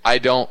 I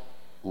don't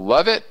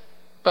love it,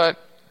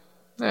 but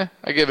I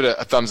give it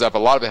a thumbs up. A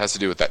lot of it has to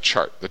do with that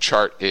chart. The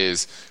chart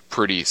is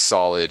pretty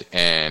solid,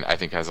 and I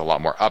think has a lot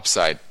more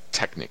upside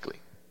technically.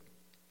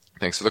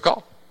 Thanks for the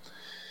call.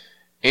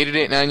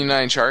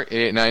 888-99 chart,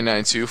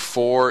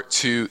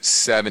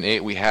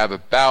 888-992-4278. We have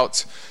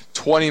about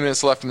 20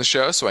 minutes left in the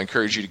show, so I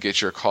encourage you to get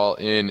your call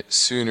in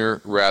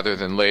sooner rather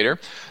than later.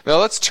 Now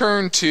let's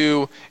turn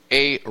to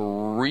a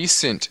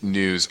recent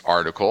news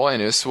article,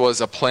 and this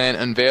was a plan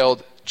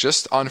unveiled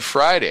just on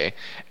Friday,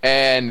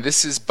 and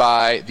this is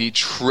by the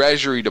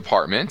Treasury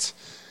Department,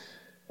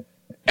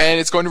 and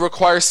it's going to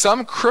require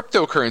some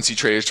cryptocurrency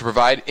traders to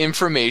provide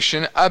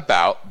information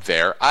about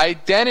their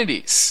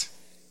identities.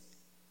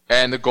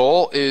 And the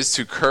goal is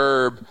to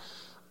curb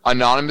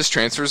anonymous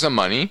transfers of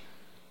money,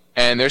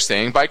 and they're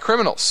saying by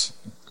criminals.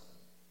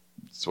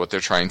 That's what they're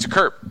trying to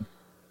curb.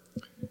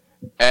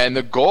 And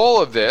the goal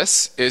of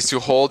this is to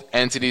hold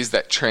entities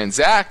that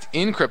transact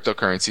in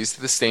cryptocurrencies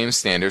to the same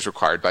standards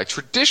required by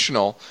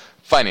traditional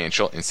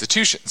financial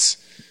institutions.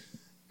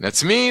 Now,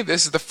 to me,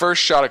 this is the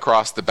first shot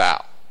across the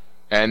bow.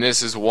 And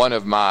this is one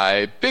of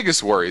my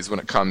biggest worries when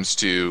it comes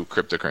to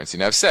cryptocurrency.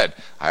 And I've said,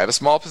 I have a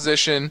small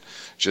position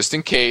just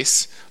in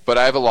case, but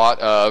I have a lot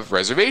of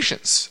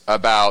reservations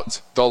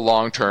about the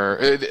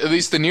long-term, at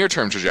least the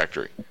near-term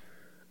trajectory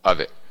of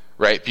it,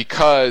 right?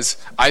 Because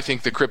I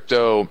think the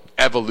crypto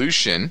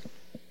evolution,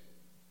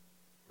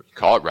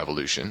 call it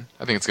revolution,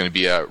 I think it's going to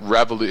be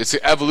it's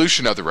the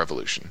evolution of the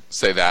revolution,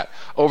 say that,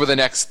 over the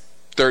next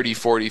 30,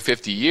 40,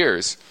 50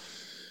 years,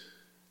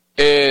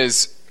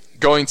 is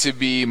going to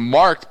be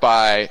marked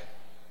by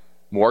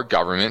more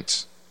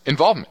government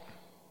involvement.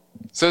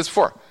 So as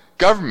before,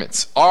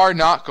 governments are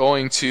not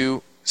going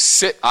to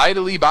sit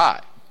idly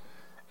by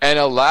and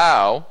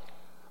allow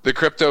the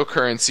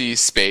cryptocurrency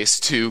space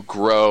to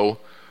grow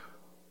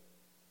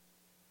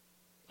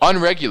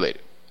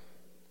unregulated,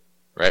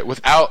 right?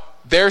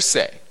 Without their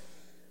say,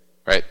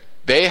 right?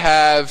 They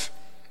have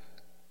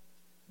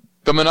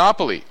the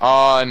monopoly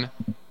on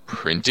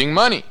printing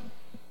money,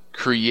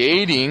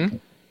 creating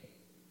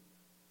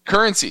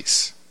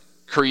currencies,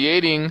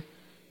 creating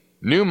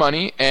new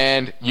money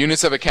and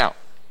units of account.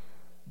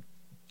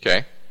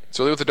 Okay? That's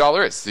really what the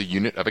dollar is, the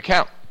unit of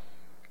account.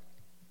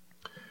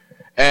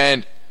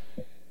 And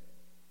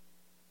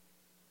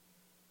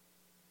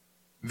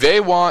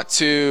they want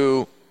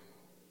to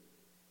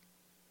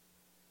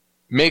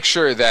make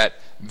sure that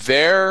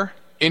their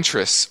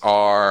interests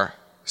are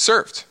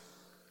served,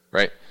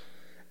 right?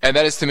 And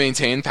that is to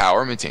maintain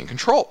power, maintain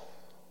control.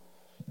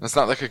 That's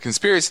not like a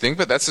conspiracy thing,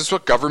 but that's just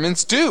what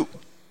governments do.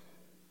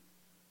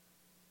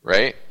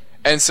 Right?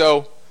 And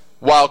so,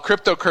 while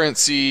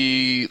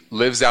cryptocurrency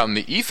lives out in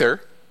the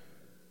ether,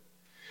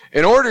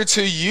 in order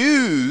to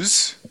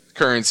use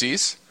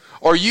currencies,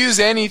 or use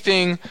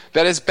anything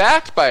that is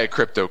backed by a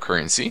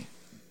cryptocurrency,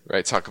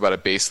 right? Talk about a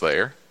base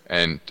layer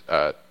and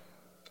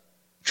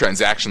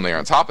transaction layer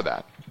on top of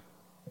that.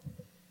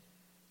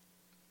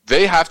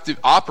 They have to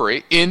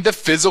operate in the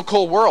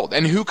physical world.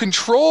 And who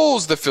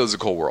controls the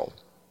physical world?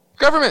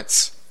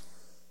 Governments.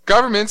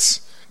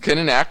 Governments can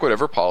enact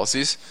whatever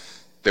policies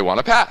they want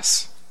to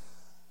pass,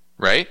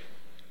 right?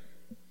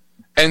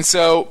 And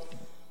so,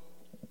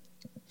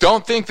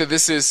 don't think that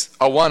this is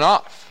a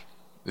one-off.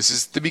 This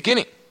is the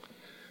beginning.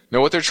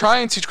 Now, what they're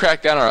trying to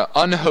crack down are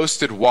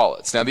unhosted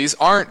wallets. Now, these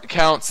aren't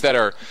accounts that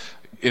are,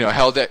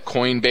 held at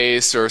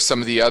Coinbase or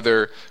some of the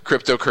other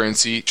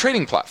cryptocurrency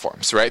trading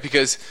platforms, right?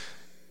 Because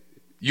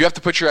you have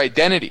to put your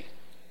identity.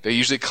 They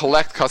usually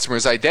collect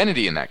customers'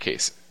 identity in that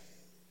case,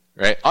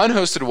 right?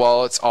 Unhosted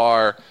wallets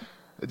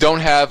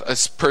don't have a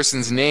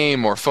person's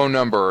name or phone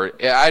number or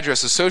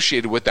address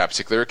associated with that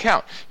particular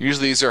account.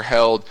 Usually these are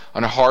held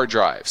on hard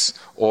drives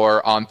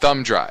or on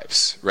thumb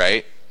drives,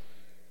 right?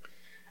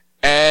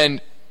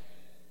 And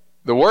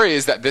the worry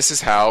is that this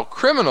is how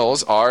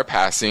criminals are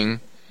passing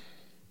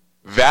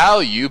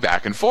value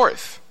back and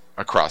forth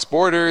across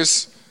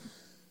borders,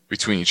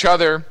 between each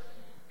other,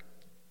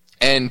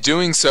 and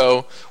doing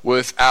so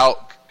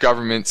without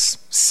governments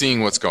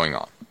seeing what's going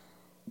on.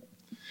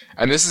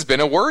 And this has been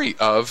a worry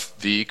of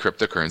the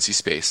cryptocurrency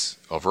space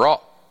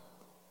overall.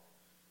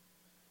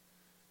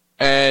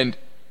 And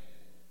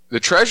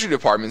the Treasury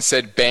Department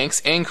said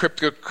banks and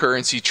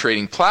cryptocurrency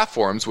trading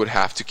platforms would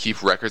have to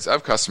keep records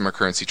of customer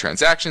currency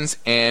transactions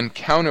and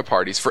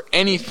counterparties for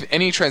any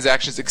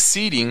transactions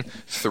exceeding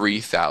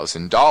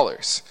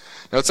 $3,000.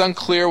 Now, it's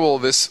unclear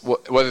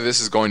whether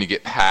this is going to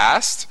get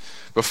passed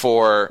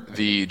before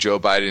the Joe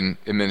Biden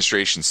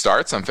administration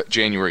starts on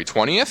January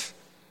 20th.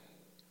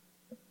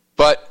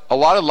 But a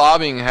lot of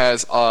lobbying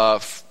has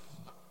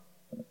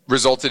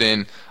resulted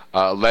in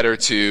a letter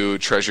to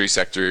Treasury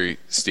Secretary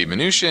Steve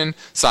Mnuchin,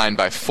 signed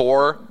by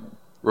 4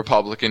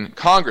 Republican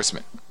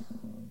congressmen.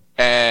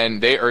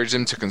 And they urged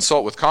him to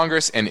consult with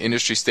Congress and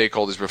industry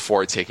stakeholders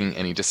before taking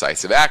any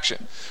decisive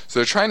action. So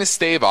they're trying to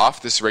stave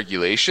off this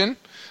regulation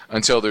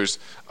until there's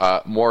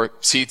more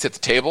seats at the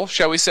table,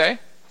 shall we say,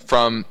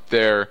 from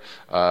their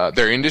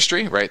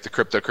industry, right? The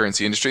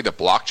cryptocurrency industry, the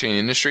blockchain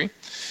industry.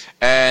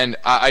 And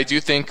I do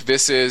think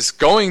this is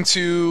going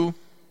to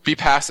be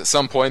passed at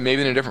some point,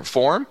 maybe in a different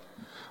form.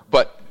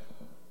 But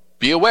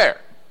be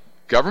aware,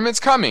 government's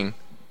coming.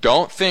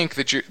 Don't think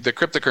that the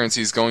cryptocurrency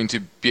is going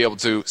to be able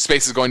to,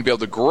 space is going to be able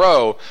to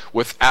grow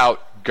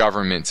without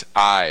government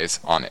eyes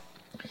on it.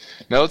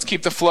 Now let's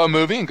keep the flow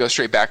moving and go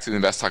straight back to the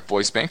Invest Talk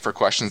voice bank for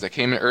questions that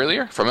came in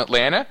earlier from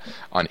Atlanta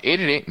on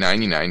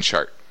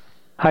 888-99-CHART.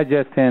 Hi,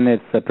 Justin.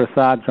 It's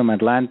Prasad from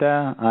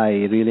Atlanta.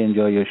 I really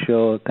enjoy your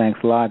show. Thanks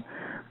a lot.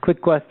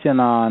 Quick question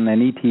on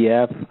an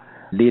ETF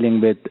dealing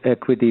with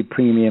equity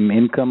premium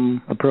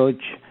income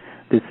approach.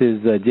 This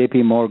is a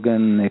JP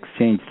Morgan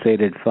Exchange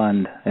Traded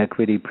Fund,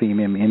 Equity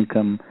Premium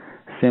Income,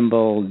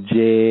 symbol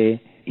JEPI.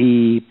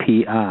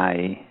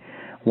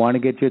 Want to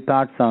get your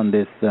thoughts on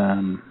this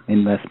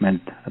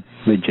investment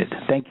widget.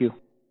 Thank you.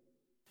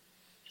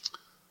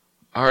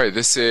 All right,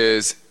 this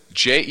is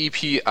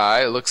JEPI.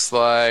 It looks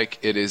like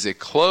it is a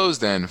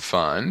closed-end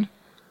fund.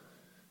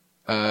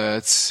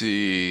 Let's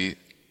see.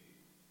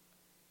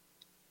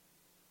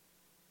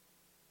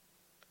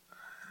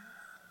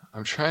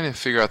 I'm trying to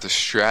figure out the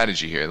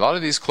strategy here. A lot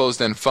of these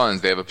closed-end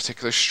funds, they have a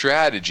particular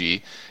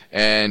strategy,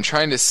 and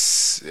trying to,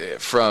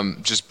 from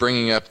just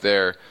bringing up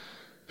their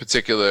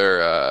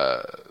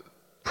particular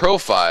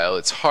profile,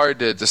 it's hard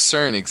to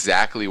discern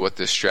exactly what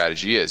this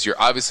strategy is. You're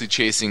obviously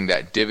chasing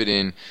that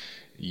dividend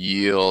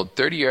yield,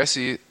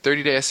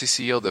 30-day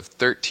SEC yield of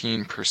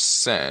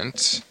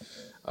 13%.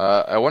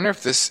 I wonder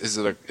if this is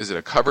it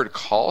a covered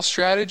call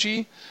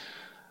strategy?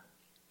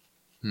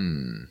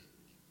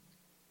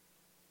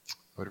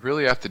 Would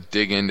really have to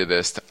dig into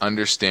this to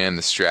understand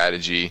the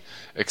strategy.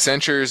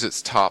 Accenture's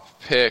its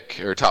top pick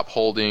or top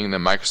holding,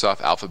 then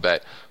Microsoft,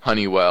 Alphabet,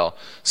 Honeywell.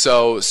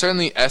 So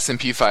certainly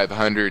S&P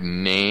 500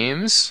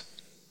 names.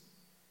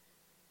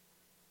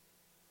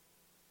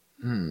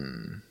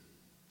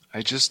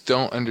 I just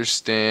don't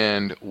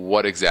understand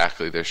what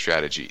exactly their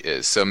strategy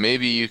is. So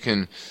maybe you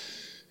can,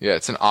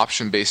 it's an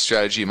option-based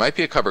strategy. It might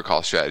be a cover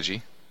call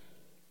strategy.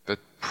 That's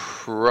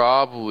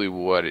probably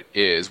what it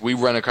is. We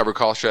run a cover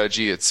call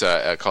strategy. It's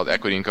called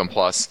Equity Income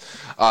Plus.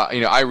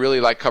 I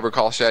really like cover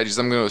call strategies.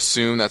 I'm going to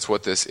assume that's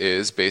what this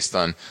is based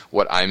on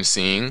what I'm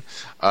seeing.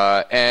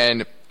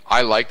 And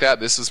I like that.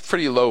 This is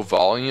pretty low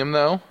volume,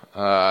 though.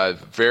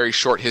 Very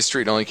short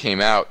history. It only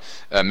came out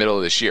middle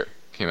of this year.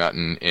 Came out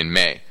in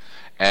May.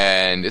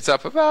 And it's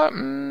up about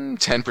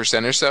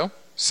 10% or so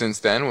since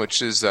then,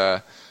 which is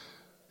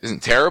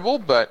isn't terrible,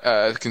 but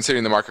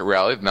considering the market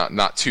rally,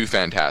 not too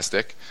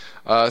fantastic.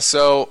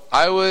 So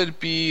I would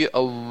be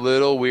a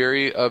little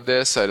weary of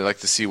this. I'd like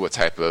to see what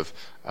type of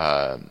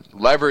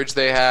leverage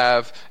they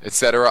have,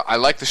 etc. I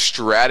like the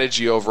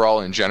strategy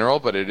overall in general,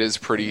 but it is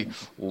pretty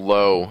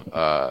low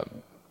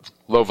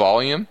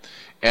volume,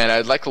 and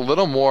I'd like a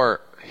little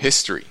more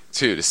history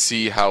too to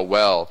see how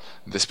well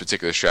this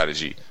particular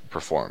strategy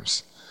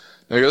performs.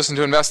 Now you're listening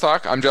to Invest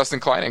Talk. I'm Justin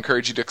Klein. I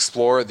encourage you to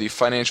explore the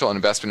financial and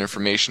investment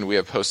information we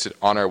have posted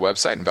on our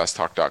website,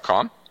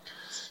 investtalk.com.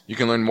 You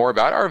can learn more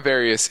about our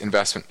various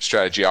investment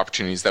strategy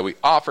opportunities that we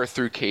offer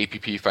through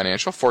KPP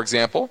Financial. For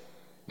example,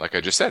 like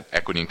I just said,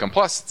 Equity Income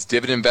Plus. It's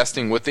dividend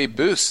investing with a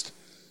boost.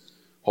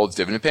 Holds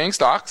dividend-paying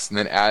stocks and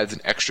then adds an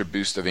extra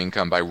boost of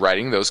income by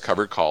writing those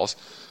covered calls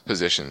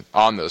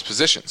on those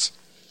positions.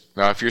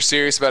 Now, if you're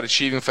serious about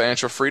achieving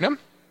financial freedom,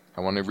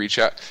 you want to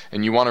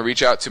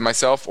reach out to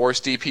myself or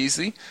Steve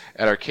Peasley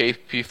at our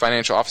KP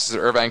Financial offices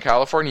in Irvine,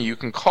 California, you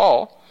can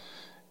call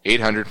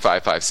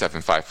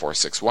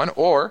 800-557-5461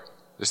 or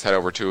just head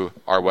over to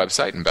our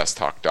website,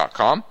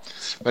 investtalk.com.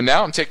 But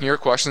now I'm taking your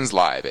questions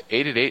live at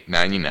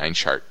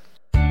 888-99-CHART.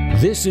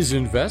 This is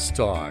Invest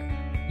Talk.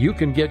 You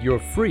can get your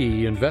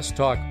free Invest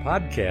Talk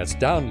podcast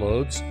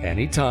downloads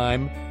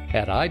anytime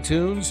at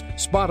iTunes,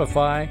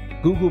 Spotify,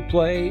 Google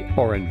Play,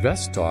 or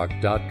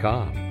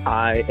investtalk.com.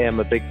 I am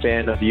a big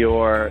fan of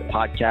your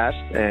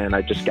podcast, and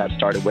I just got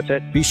started with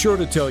it. Be sure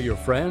to tell your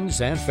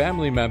friends and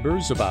family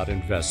members about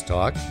Invest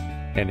Talk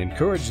and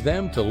encourage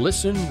them to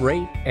listen,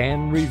 rate,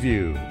 and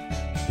review.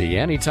 The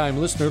Anytime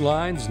listener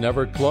lines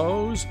never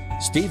close.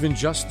 Steve and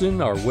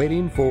Justin are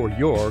waiting for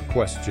your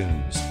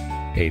questions.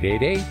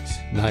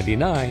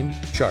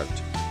 888-99-CHART.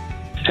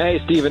 Hey,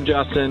 Steve and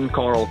Justin.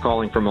 Carl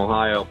calling from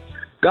Ohio.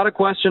 Got a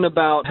question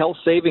about health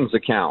savings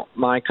account.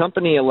 My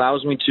company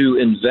allows me to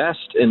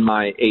invest in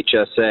my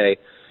HSA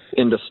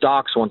into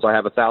stocks once I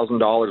have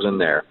 $1,000 in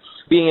there.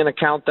 Being an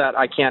account that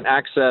I can't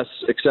access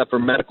except for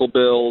medical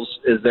bills,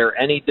 is there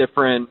any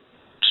different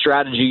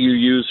strategy you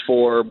use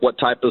for what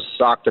type of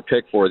stock to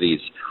pick for these?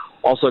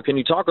 Also, can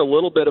you talk a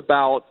little bit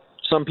about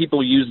some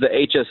people use the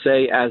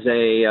HSA as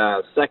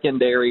a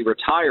secondary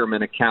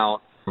retirement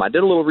account? I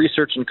did a little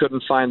research and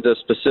couldn't find the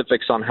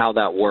specifics on how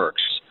that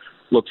works.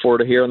 Look forward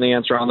to hearing the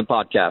answer on the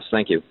podcast.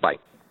 Thank you. Bye.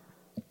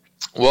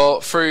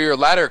 Well, for your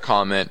latter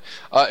comment,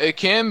 it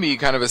can be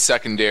kind of a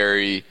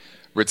secondary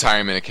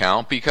retirement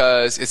account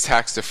because it's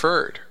tax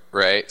deferred,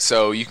 right?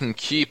 So you can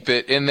keep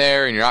it in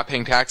there and you're not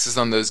paying taxes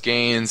on those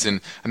gains, and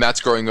that's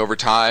growing over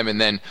time.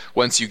 And then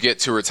once you get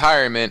to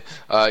retirement,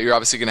 you're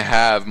obviously going to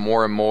have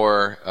more and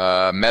more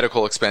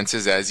medical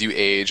expenses as you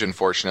age,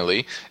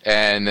 unfortunately,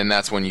 and then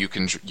that's when you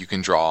can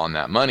draw on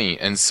that money.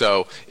 And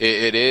so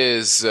it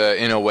is,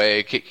 in a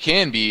way,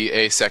 can be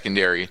a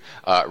secondary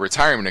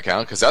retirement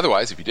account, because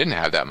otherwise, if you didn't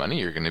have that money,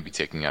 you're going to be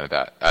taking out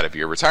of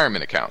your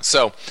retirement account.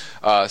 So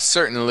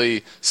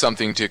certainly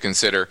something to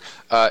consider.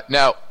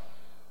 Now,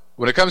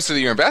 when it comes to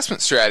your investment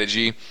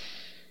strategy,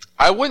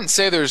 I wouldn't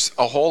say there's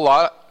a whole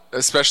lot,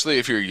 especially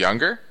if you're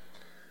younger,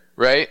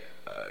 right?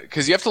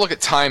 Because you have to look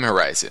at time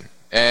horizon.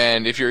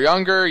 And if you're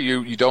younger,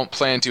 you don't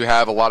plan to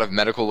have a lot of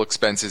medical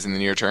expenses in the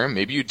near term.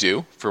 Maybe you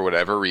do for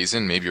whatever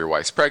reason. Maybe your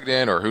wife's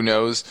pregnant or who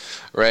knows,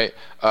 right?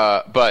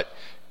 But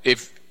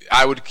if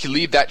I would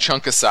leave that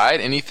chunk aside,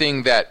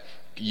 anything that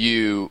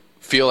you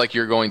feel like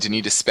you're going to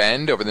need to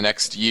spend over the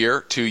next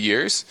year, 2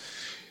 years,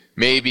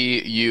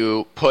 maybe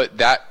you put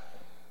that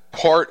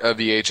part of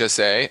the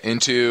HSA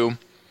into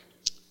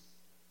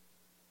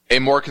a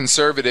more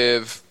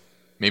conservative,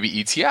 maybe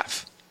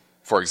ETF,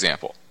 for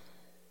example.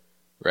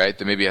 Right,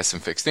 that maybe has some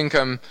fixed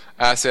income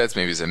assets,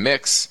 maybe it's a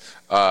mix,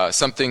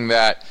 something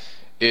that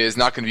is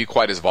not going to be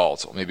quite as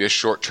volatile. Maybe a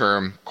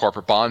short-term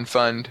corporate bond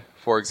fund,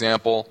 for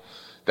example,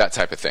 that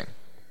type of thing.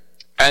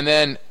 And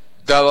then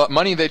the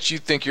money that you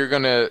think you're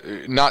going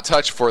to not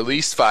touch for at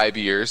least 5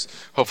 years,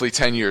 hopefully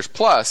 10 years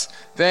plus,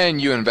 then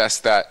you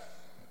invest that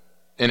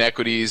in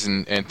equities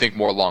and think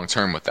more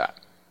long-term with that.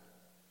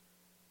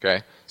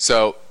 Okay,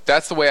 so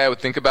that's the way I would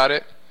think about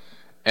it.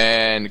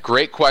 And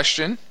great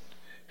question.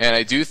 And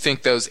I do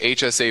think those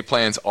HSA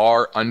plans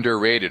are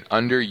underrated,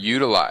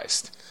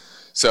 underutilized.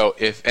 So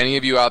if any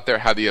of you out there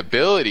have the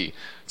ability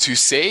to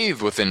save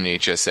within an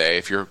HSA,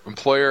 if your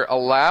employer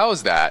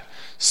allows that,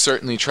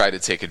 certainly try to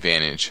take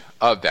advantage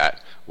of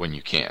that when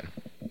you can.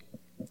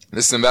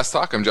 This is Invest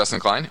Talk. I'm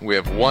Justin Klein. We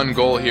have one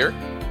goal here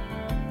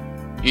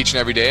each and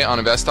every day on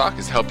Invest Talk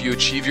is to help you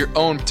achieve your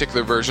own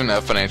particular version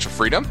of financial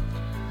freedom.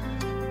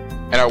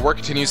 And our work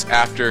continues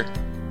after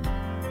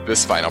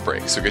this final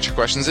break. So get your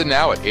questions in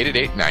now at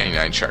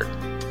 888-99-CHART.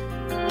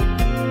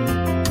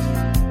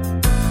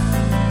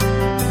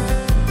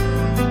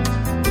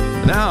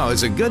 Now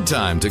is a good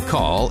time to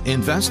call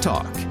Invest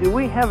Talk. Do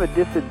we have a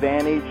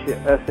disadvantage,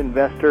 us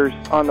investors,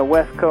 on the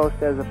West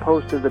Coast as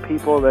opposed to the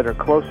people that are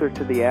closer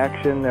to the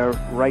action? They're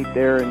right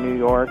there in New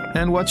York.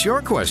 And what's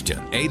your question?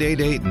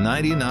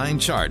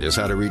 888-99-CHART is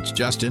how to reach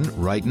Justin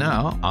right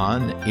now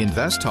on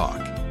Invest Talk.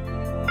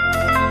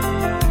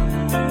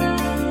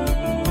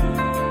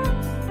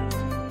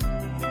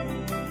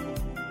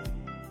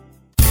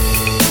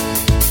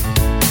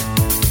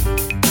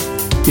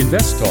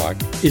 Invest Talk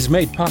is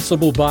made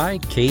possible by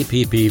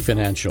KPP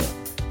Financial,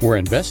 where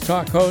Invest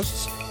Talk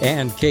hosts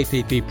and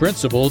KPP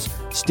principals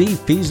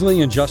Steve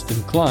Peasley and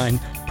Justin Klein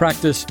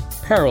practice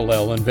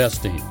parallel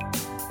investing.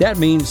 That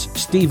means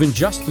Steve and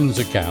Justin's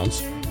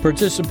accounts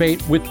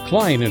participate with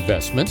client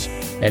investments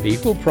at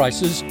equal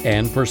prices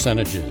and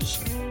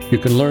percentages. You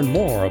can learn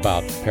more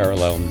about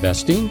parallel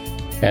investing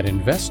at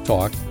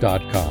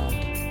investtalk.com.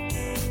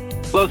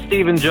 Hello,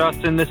 Steve and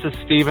Justin. This is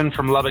Steven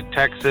from Lubbock,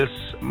 Texas.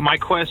 My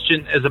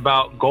question is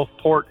about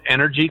Gulfport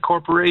Energy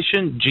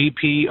Corporation,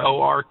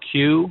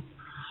 GPORQ.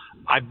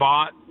 I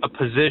bought a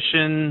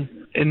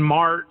position in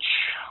March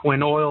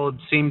when oil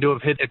seemed to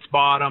have hit its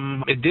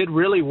bottom. It did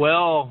really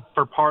well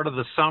for part of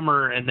the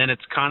summer, and then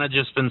it's kind of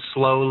just been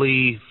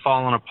slowly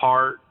falling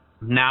apart.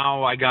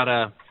 Now I got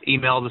an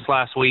email this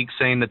last week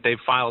saying that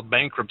they've filed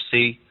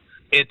bankruptcy.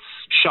 It's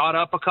shot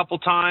up a couple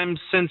times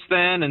since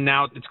then, and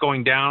now it's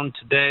going down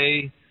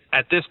today.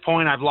 At this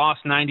point, I've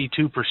lost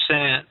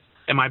 92%.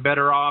 Am I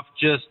better off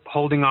just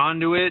holding on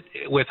to it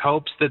with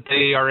hopes that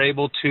they are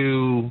able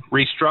to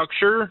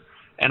restructure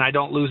and I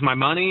don't lose my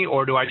money,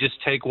 or do I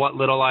just take what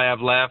little I have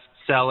left,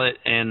 sell it,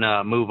 and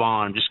move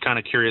on? I'm just kind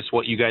of curious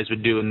what you guys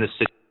would do in this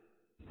situation.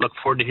 Look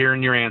forward to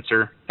hearing your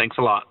answer. Thanks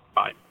a lot.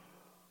 Bye.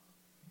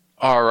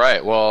 All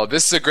right. Well,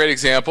 this is a great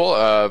example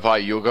of how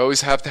you'll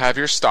always have to have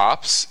your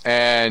stops,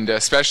 and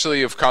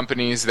especially of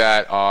companies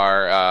that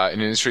are in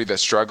an industry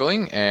that's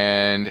struggling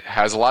and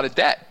has a lot of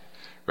debt.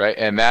 Right,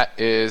 and that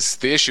is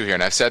the issue here.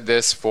 And I've said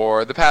this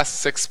for the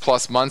past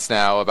 6+ months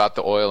now about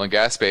the oil and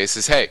gas space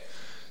is, hey,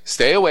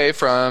 stay away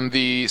from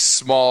the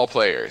small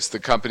players, the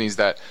companies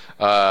that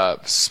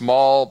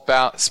small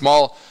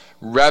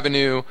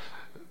revenue,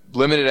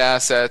 limited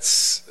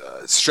assets,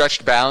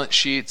 stretched balance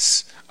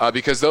sheets,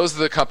 because those are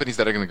the companies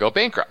that are going to go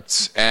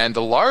bankrupt. And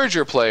the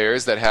larger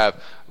players that have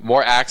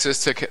more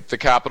access to the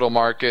capital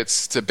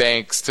markets, to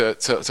banks,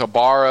 to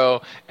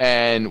borrow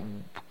and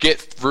get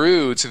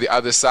through to the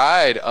other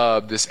side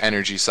of this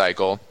energy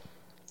cycle,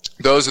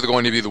 those are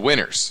going to be the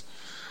winners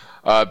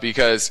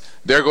because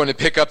they're going to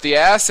pick up the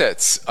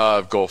assets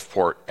of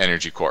Gulfport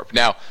Energy Corp.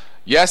 Now,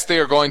 yes, they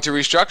are going to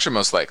restructure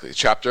most likely.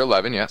 Chapter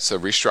 11, yes, so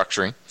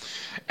restructuring.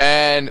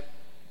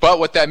 But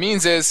what that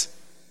means is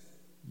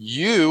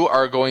your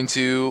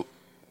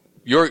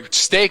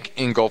stake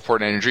in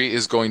Gulfport Energy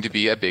is going to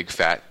be a big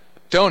fat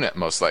donut,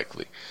 most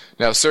likely.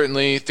 Now,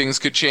 certainly things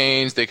could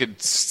change. They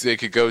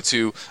could go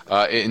to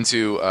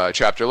into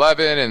Chapter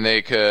 11, and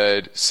they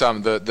could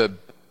the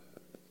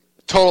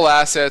total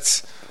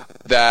assets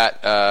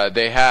that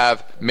they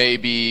have may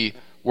be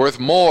worth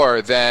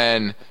more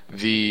than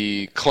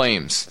the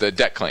claims, the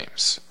debt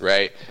claims,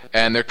 right?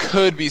 And there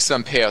could be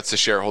some payouts to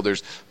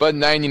shareholders, but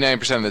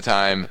 99% of the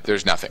time,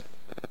 there's nothing.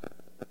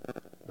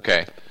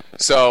 Okay,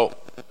 so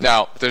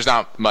now there's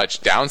not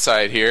much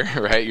downside here,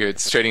 right?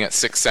 It's trading at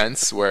 6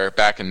 cents, where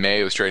back in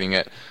May it was trading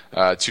at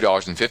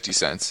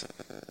 $2.50.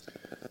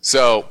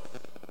 So,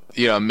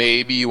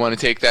 maybe you want to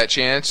take that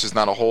chance. There's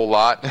not a whole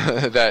lot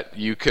that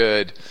you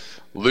could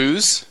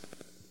lose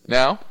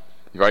now.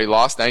 You've already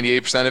lost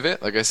 98% of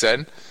it, like I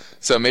said.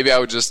 So maybe I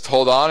would just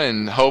hold on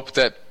and hope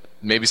that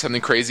maybe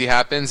something crazy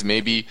happens.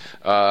 Maybe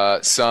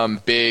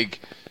some big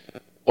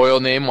oil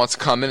name wants to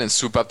come in and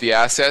swoop up the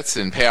assets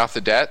and pay off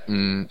the debt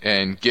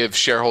and give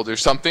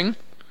shareholders something.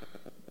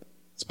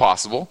 It's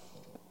possible,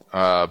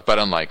 but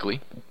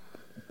unlikely.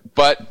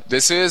 But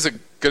this is a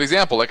good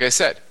example, like I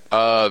said,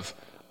 of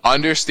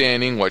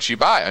understanding what you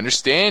buy,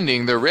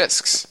 understanding the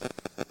risks.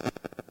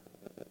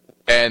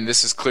 And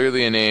this is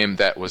clearly a name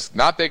that was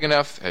not big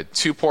enough, had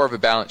too poor of a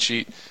balance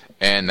sheet,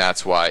 and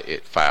that's why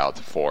it filed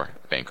for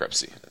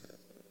bankruptcy.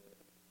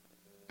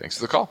 Thanks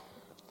for the call.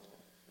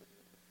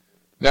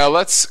 Now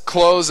let's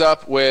close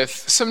up with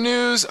some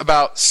news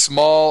about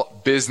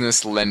small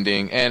business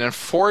lending. And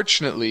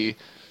unfortunately,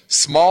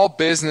 small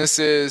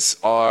businesses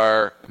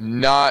are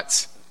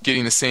not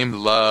getting the same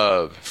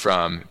love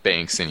from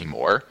banks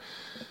anymore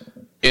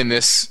in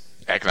this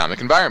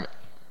economic environment.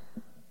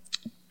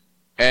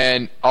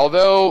 And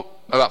although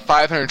about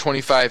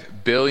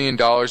 $525 billion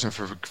in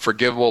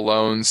forgivable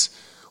loans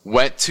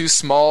went to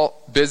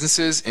small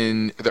businesses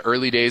in the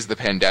early days of the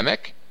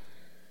pandemic,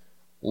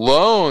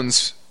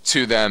 loans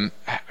to them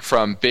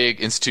from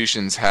big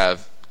institutions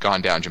have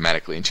gone down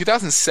dramatically. In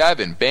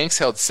 2007, banks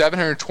held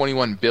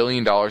 $721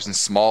 billion in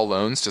small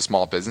loans to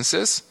small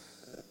businesses.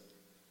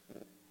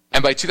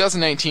 And by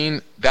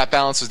 2019, that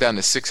balance was down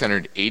to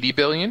 $680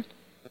 billion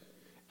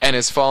and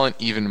has fallen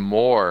even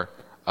more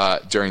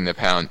during the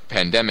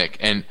pandemic.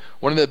 And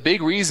one of the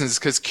big reasons is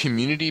because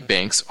community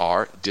banks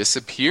are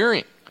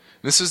disappearing.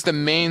 This is the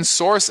main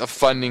source of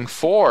funding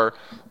for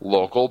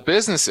local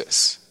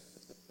businesses.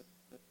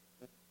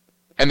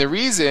 And the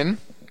reason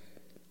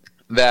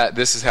that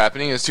this is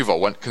happening is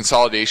twofold. One,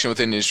 consolidation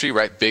within the industry,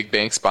 right? Big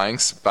banks buying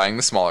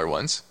the smaller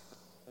ones.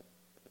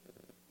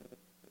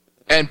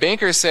 And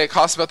bankers say it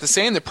costs about the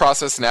same to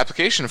process an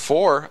application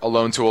for a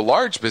loan to a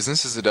large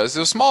business as it does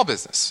to a small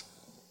business.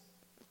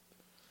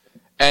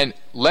 And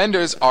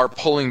lenders are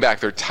pulling back.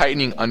 They're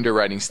tightening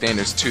underwriting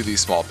standards to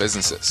these small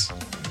businesses.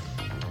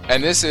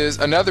 And this is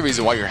another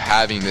reason why you're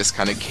having this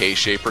kind of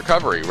K-shaped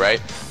recovery,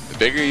 right? The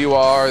bigger you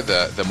are,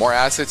 the more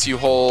assets you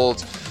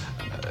hold,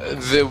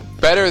 the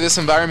better this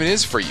environment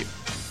is for you.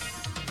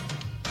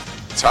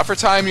 The tougher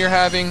time you're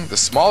having, the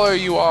smaller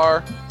you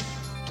are,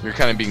 you're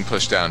kind of being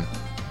pushed down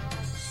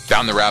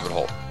the rabbit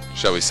hole,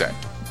 shall we say.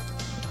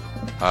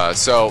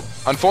 So,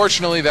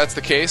 unfortunately, that's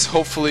the case.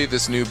 Hopefully,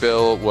 this new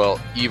bill will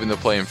even the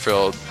playing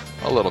field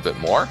a little bit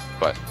more,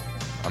 but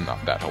I'm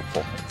not that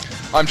hopeful.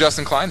 I'm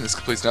Justin Klein. This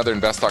completes another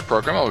Invest Talk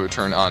program. I'll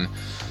return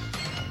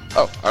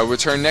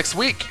next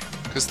week,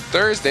 because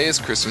Thursday is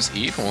Christmas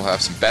Eve, and we'll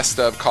have some best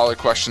of caller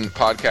question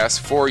podcasts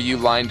for you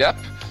lined up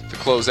to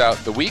close out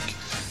the week.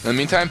 In the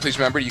meantime, please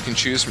remember you can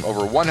choose from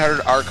over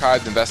 100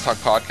 archived Invest Talk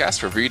podcasts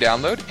for free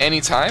download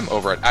anytime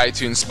over at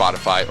iTunes,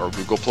 Spotify, or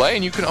Google Play.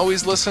 And you can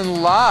always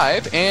listen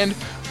live and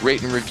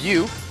rate and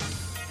review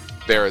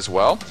there as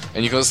well.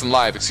 And you can listen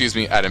live, at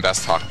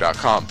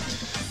investtalk.com.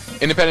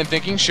 Independent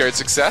thinking, shared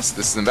success.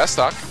 This is Invest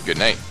Talk. Good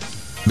night.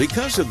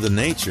 Because of the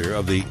nature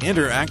of the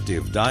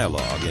interactive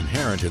dialogue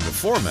inherent in the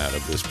format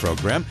of this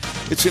program,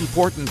 it's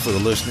important for the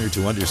listener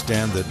to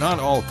understand that not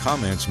all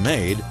comments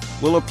made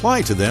will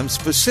apply to them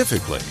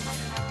specifically.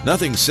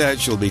 Nothing said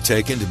shall be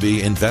taken to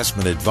be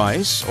investment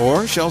advice,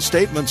 or shall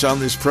statements on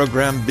this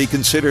program be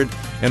considered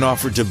an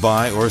offer to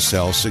buy or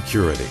sell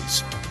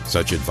securities.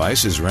 Such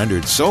advice is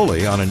rendered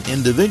solely on an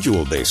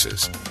individual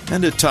basis,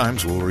 and at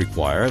times will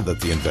require that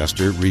the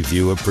investor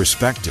review a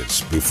prospectus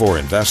before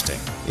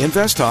investing.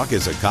 Invest Talk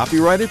is a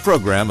copyrighted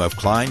program of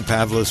Klein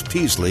Pavlis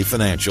Peasley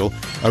Financial,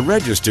 a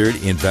registered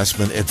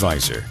investment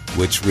advisor,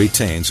 which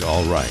retains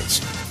all rights.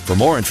 For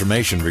more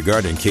information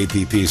regarding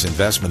KPP's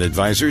investment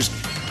advisors,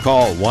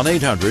 call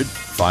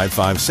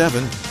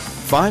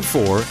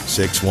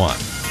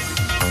 1-800-557-5461.